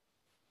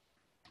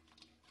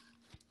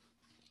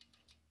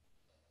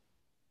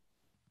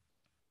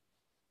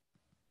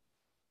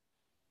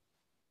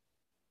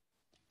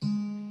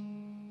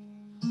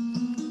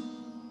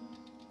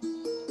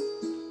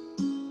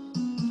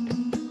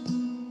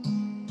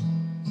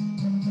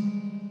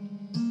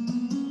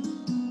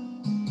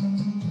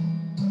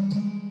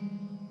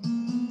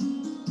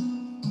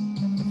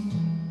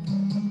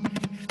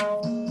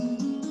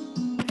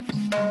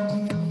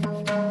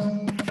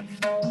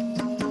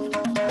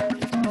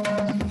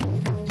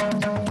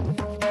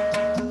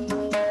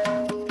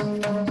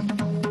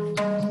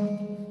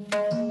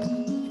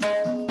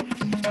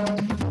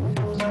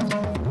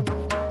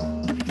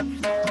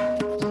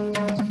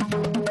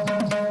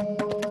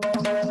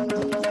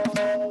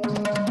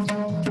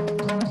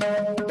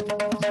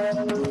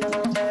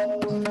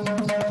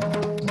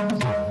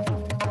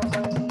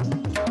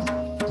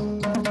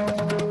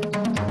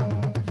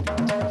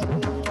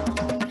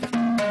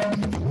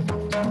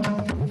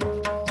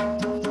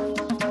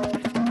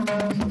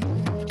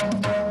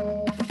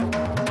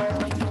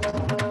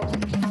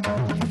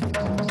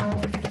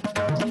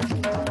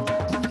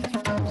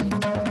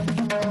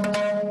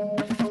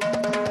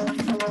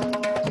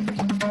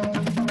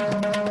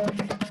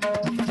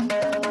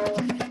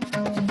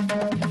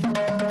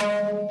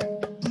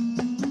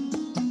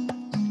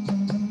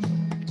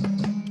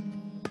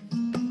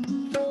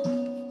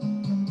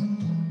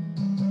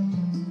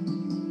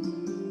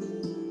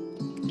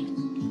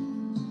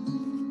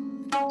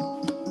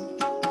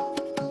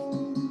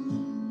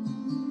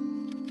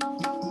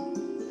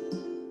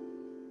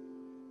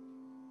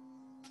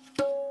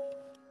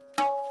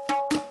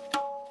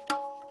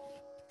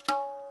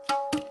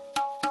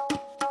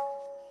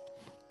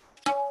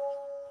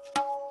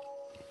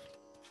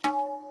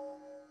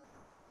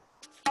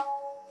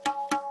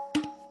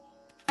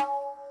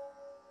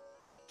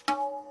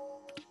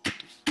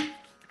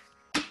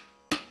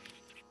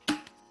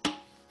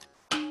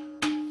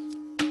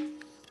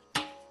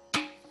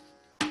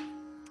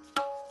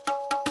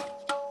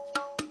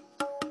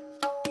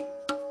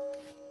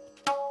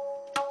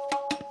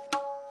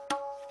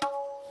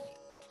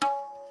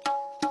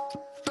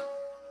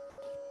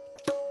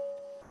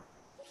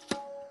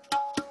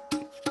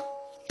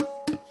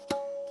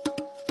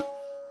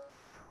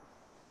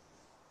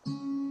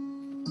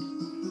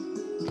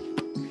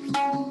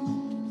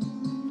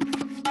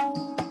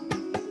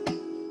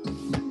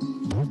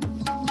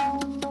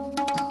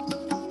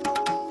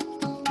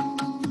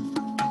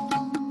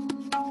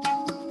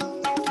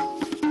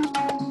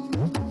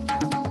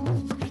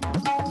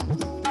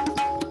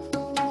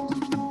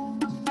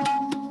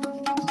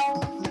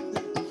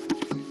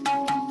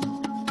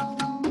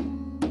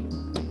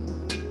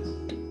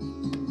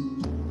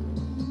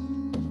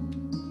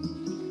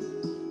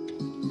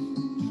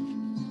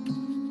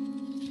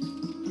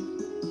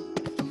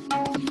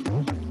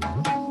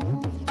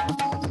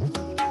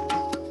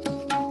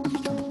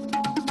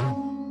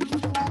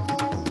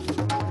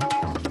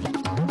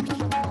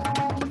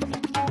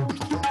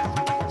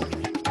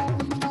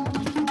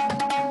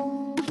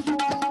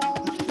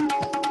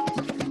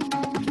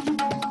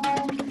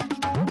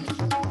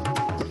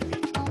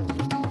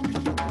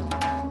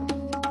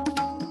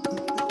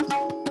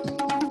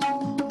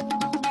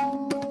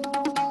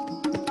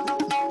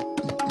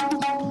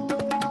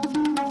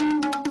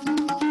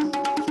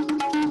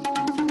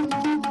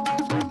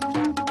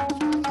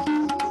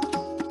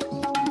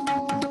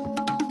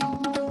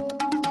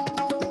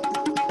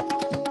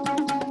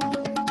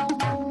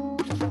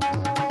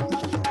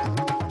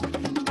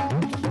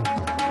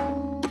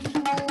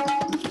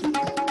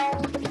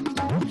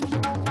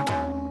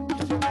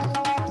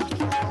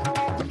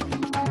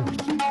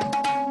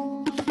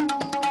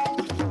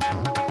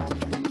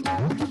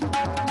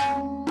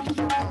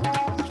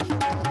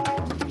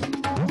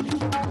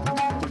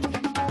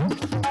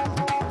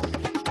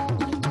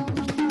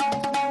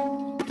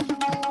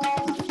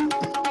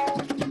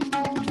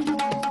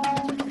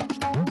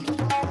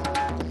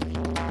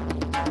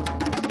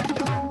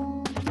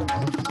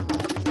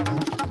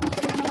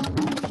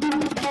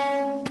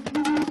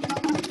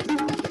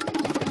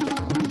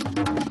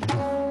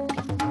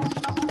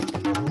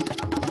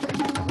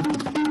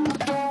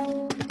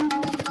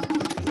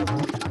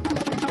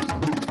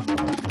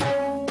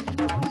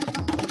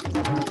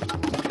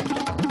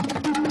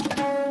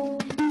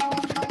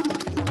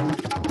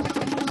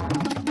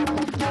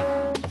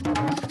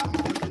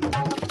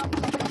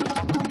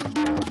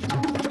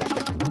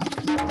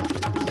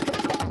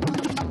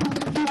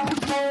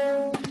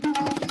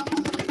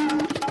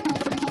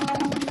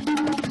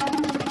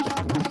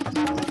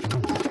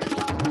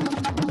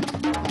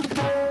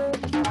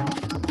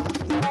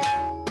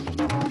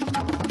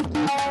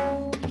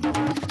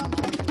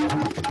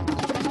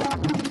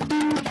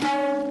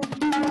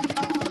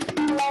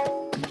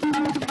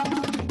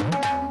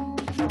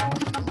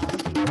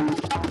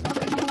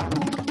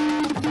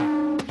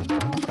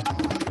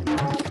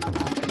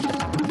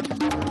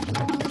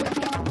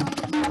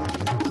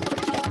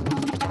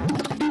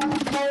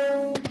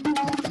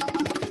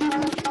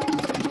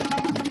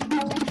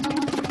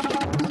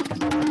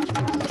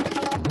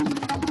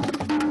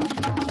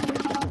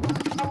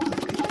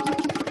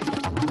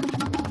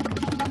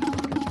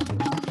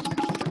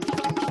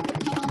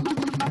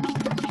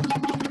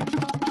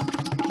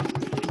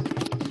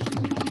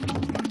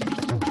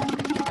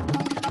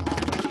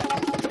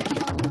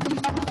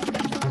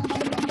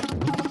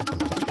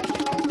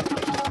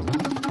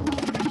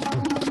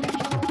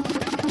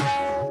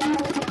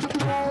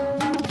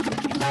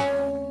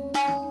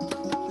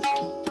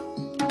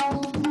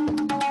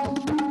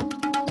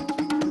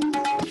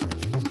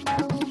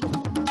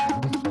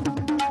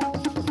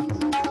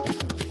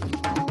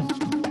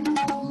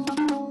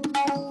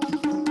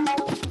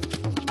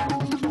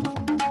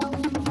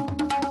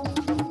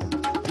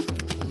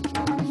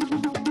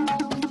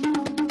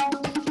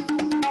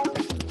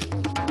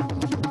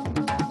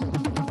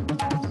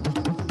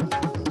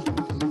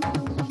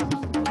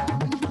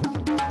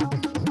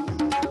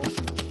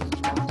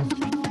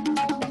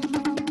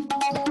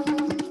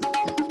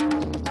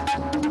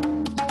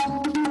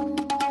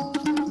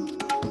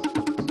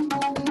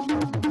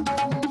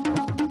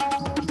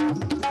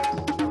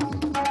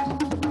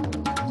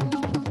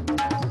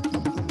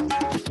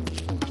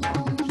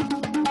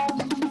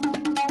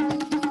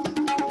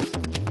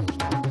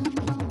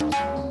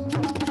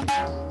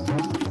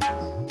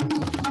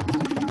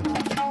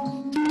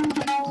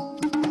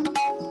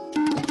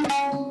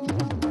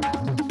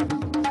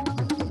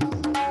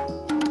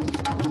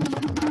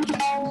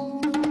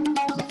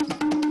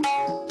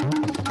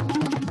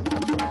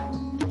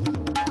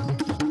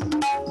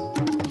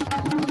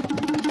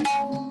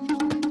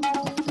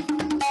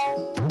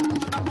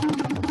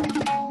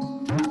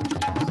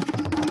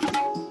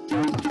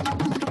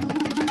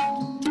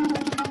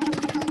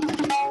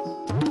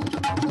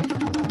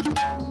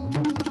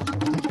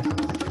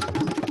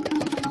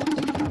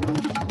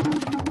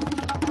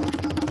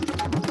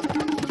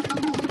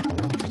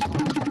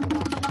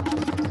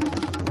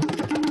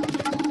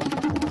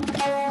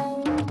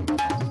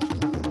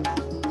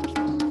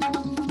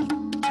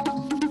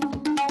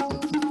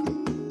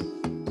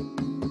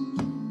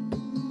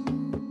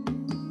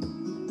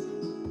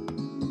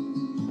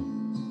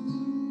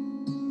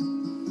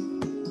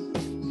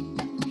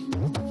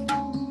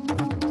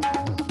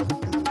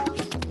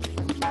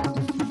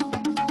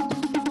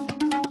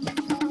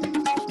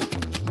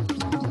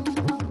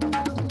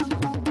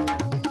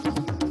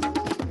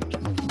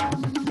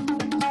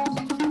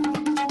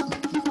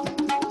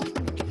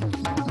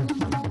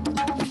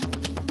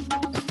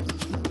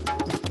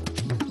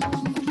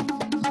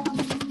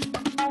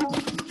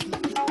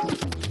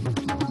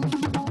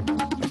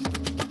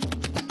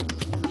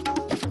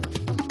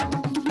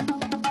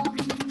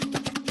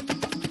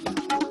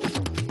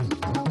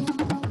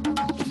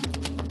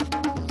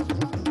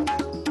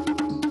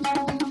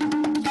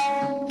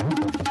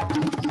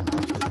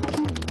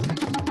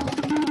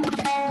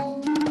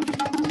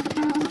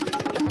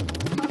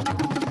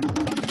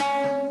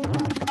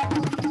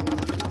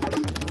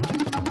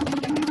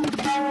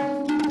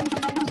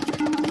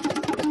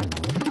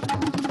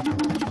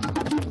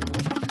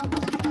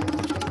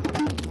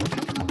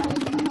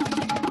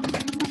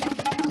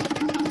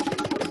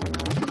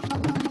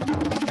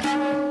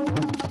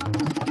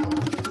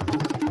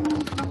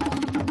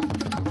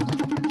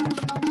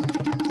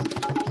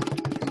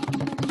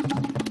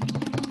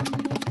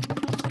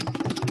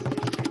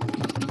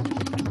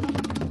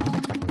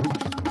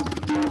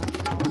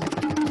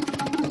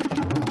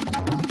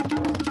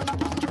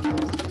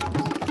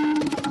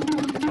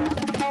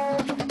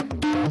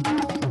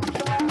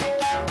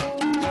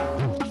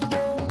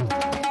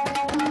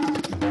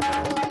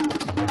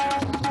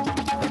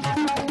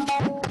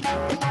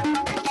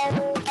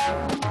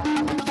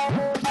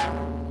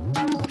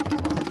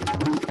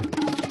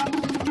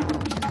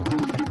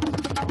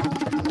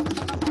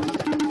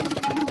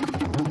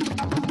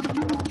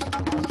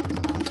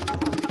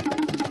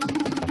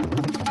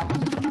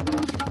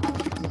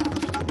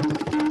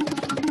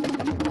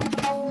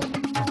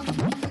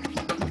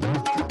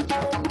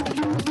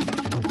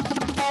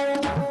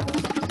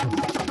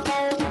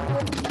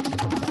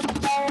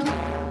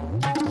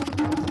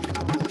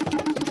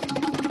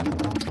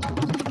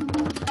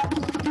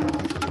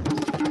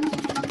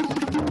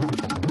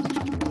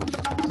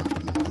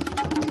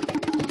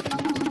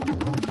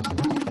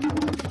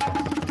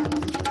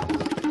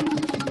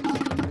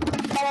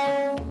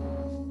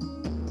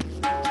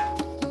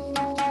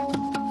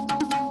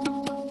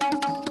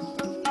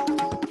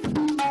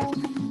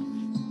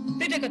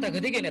 Tita kata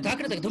gadigene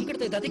dhakar tak dhumkar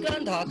tak dhati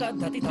kan dhaka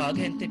dhati dhag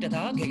hen tita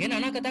dha gegen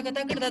ana kata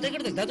kata kar dhati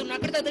kar dhatu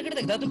nakar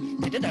dhatu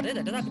tita dhare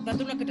dhata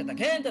dhatu nakar tak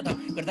hen tita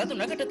kar dhatu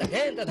nakar tak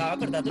hen tita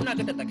kar dhatu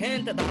nakar tak hen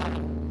tita.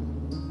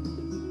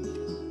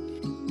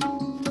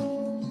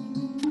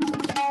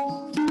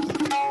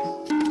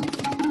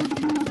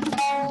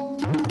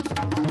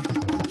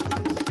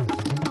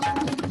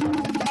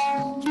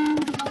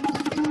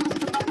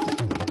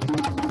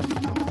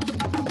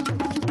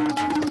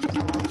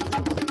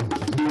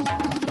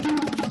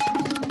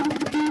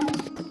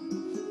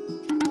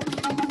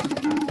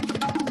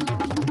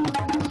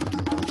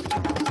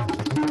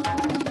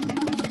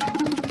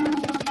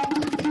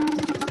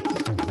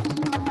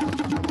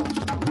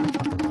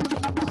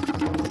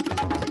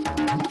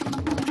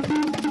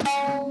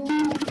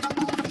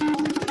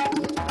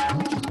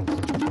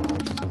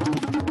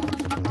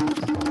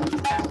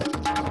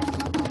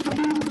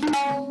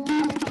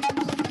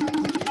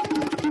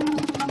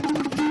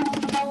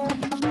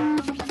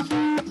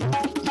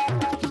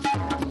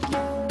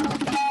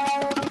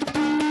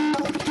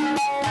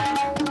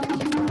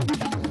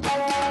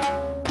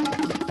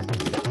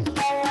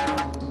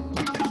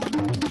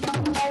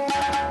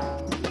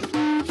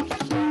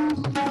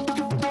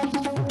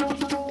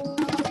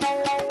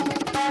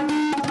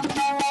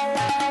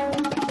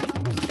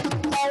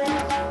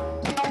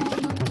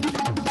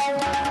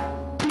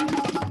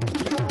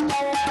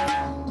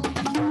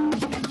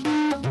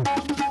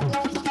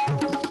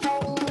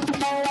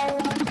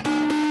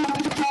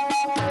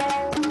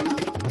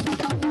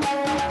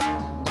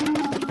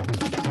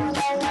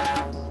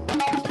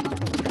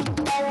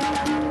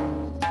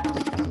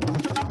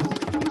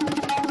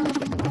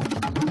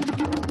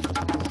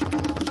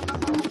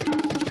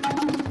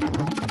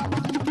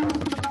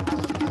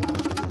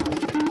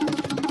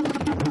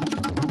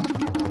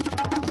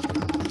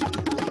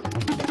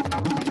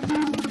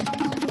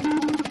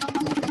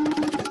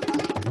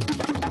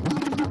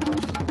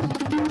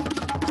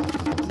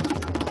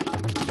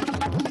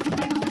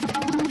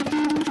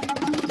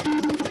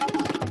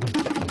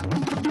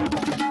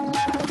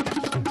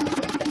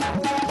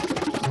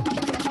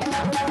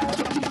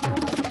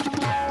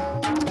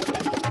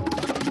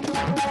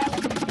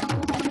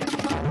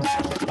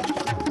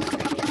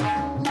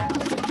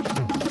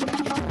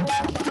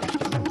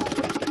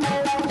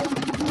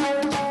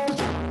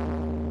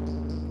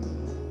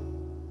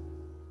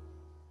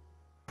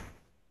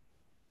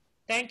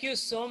 Thank you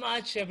so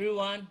much,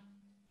 everyone,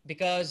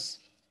 because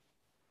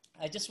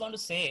I just want to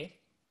say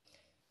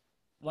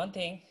one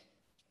thing.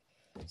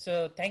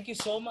 So thank you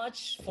so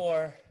much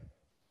for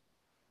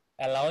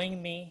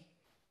allowing me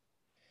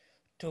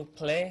to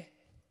play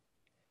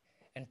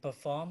and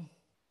perform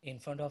in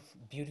front of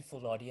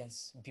beautiful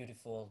audience,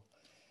 beautiful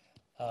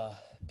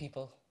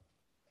people.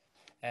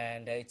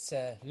 And it's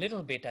a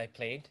little bit I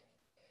played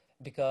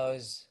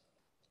because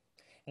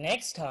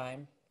next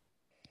time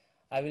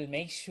I will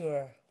make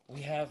sure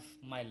we have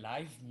my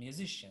live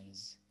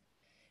musicians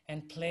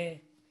and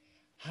play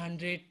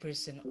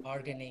 100%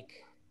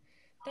 organic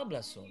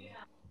tabla solo.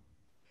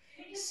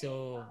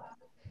 So,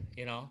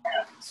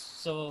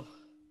 so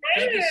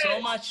thank you so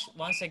much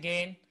once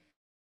again.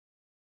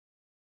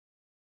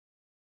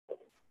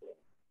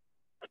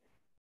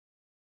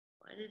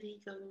 Why did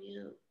he go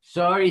mute?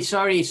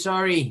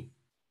 Sorry.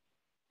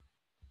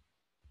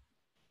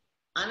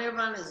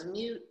 Anirban is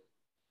mute.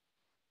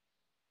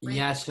 Wait.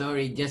 Yeah,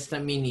 sorry, just a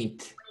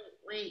minute.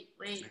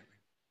 Wait.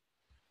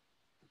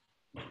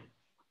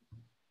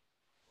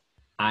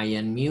 I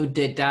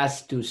unmuted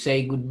us to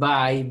say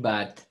goodbye,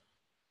 but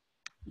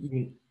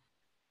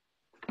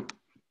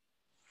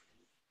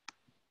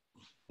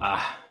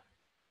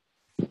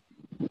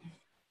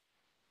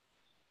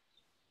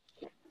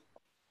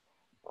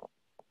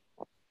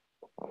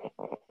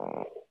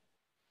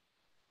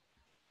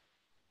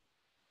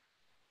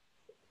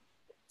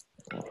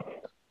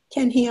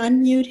Can he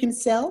unmute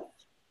himself?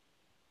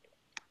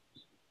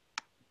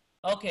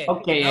 Okay,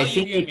 I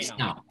think it's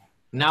now.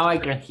 Now I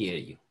can hear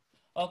you.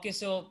 Okay,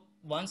 so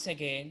once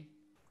again,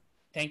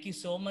 thank you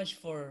so much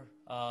for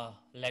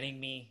allowing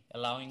me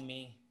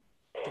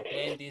to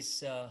play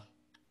this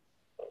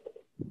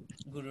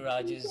Guru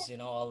Raj's,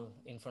 all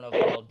in front of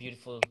all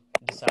beautiful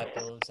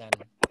disciples, and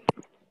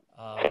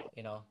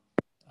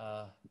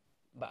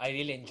but I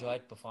really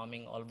enjoyed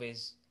performing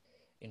always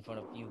in front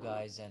of you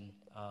guys, and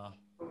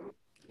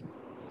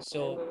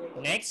so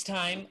next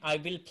time I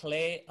will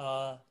play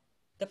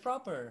the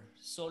proper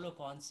solo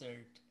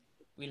concert.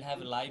 We'll have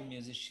live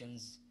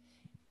musicians,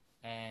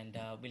 and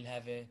we'll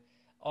have a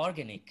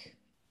organic,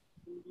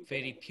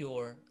 very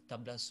pure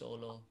tabla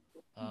solo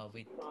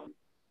with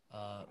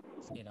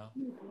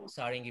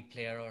sarangi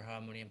player or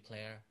harmonium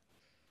player,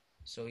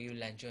 so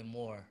you'll enjoy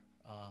more.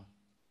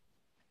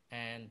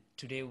 And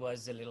today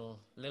was a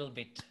little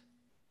bit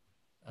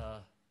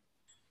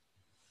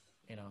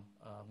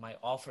my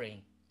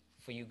offering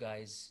for you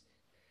guys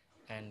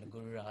and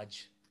Guru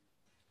Raj.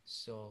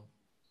 So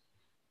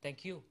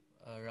thank you,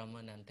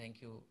 Raman, and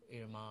thank you,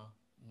 Irma,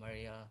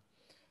 Maria.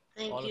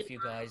 All of you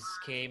guys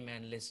came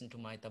and listened to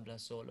my tabla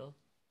solo.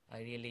 I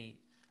really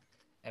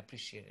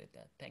appreciated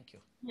that. Thank you.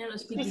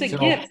 It's a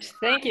gift.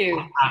 Thank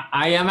you.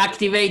 I am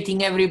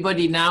activating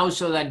everybody now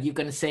so that you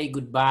can say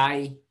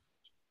goodbye.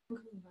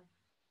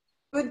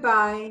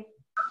 Goodbye.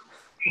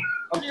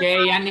 Okay,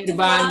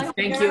 Anirban,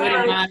 thank you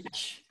very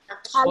much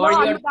for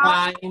your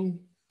time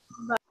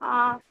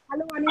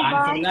Hello, and for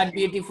Anirban. that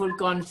beautiful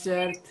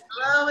concert.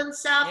 Hello in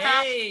South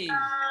Africa. Hey,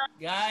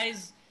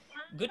 guys.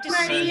 Good to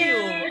see you.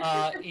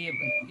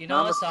 You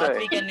know, Namaste.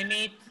 Satvik and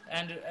Nimit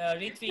and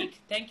Ritvik.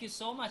 Thank you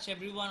so much,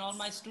 everyone. All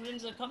my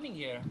students are coming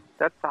here.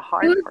 That's a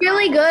high. It was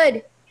really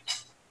good.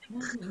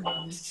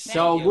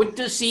 So you. good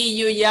to see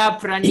you, yeah,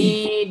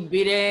 Pranit,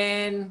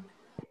 Biren,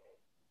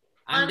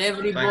 and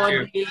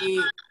everybody.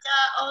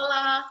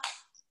 Hola.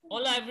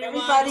 Hola, everyone.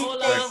 Everybody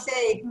Hola. stay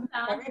safe.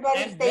 Everybody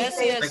And stay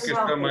safe. gracias.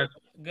 and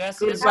healthy.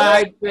 Gracias,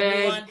 Goodbye,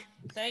 everyone. Peg.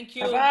 Thank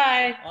you.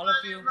 Bye. All of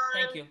you.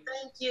 Thank you.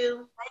 Thank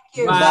you. Thank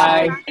you.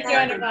 Bye. Thank you,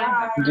 Anirban.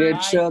 Bye. Great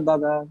Bye. show,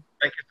 Dada.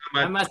 Thank you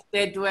so much.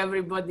 Namaste to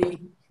everybody.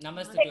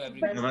 Namaste to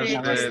everyone.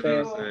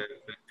 Namaste.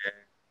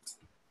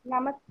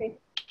 Namaste.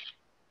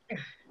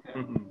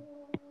 Namaste.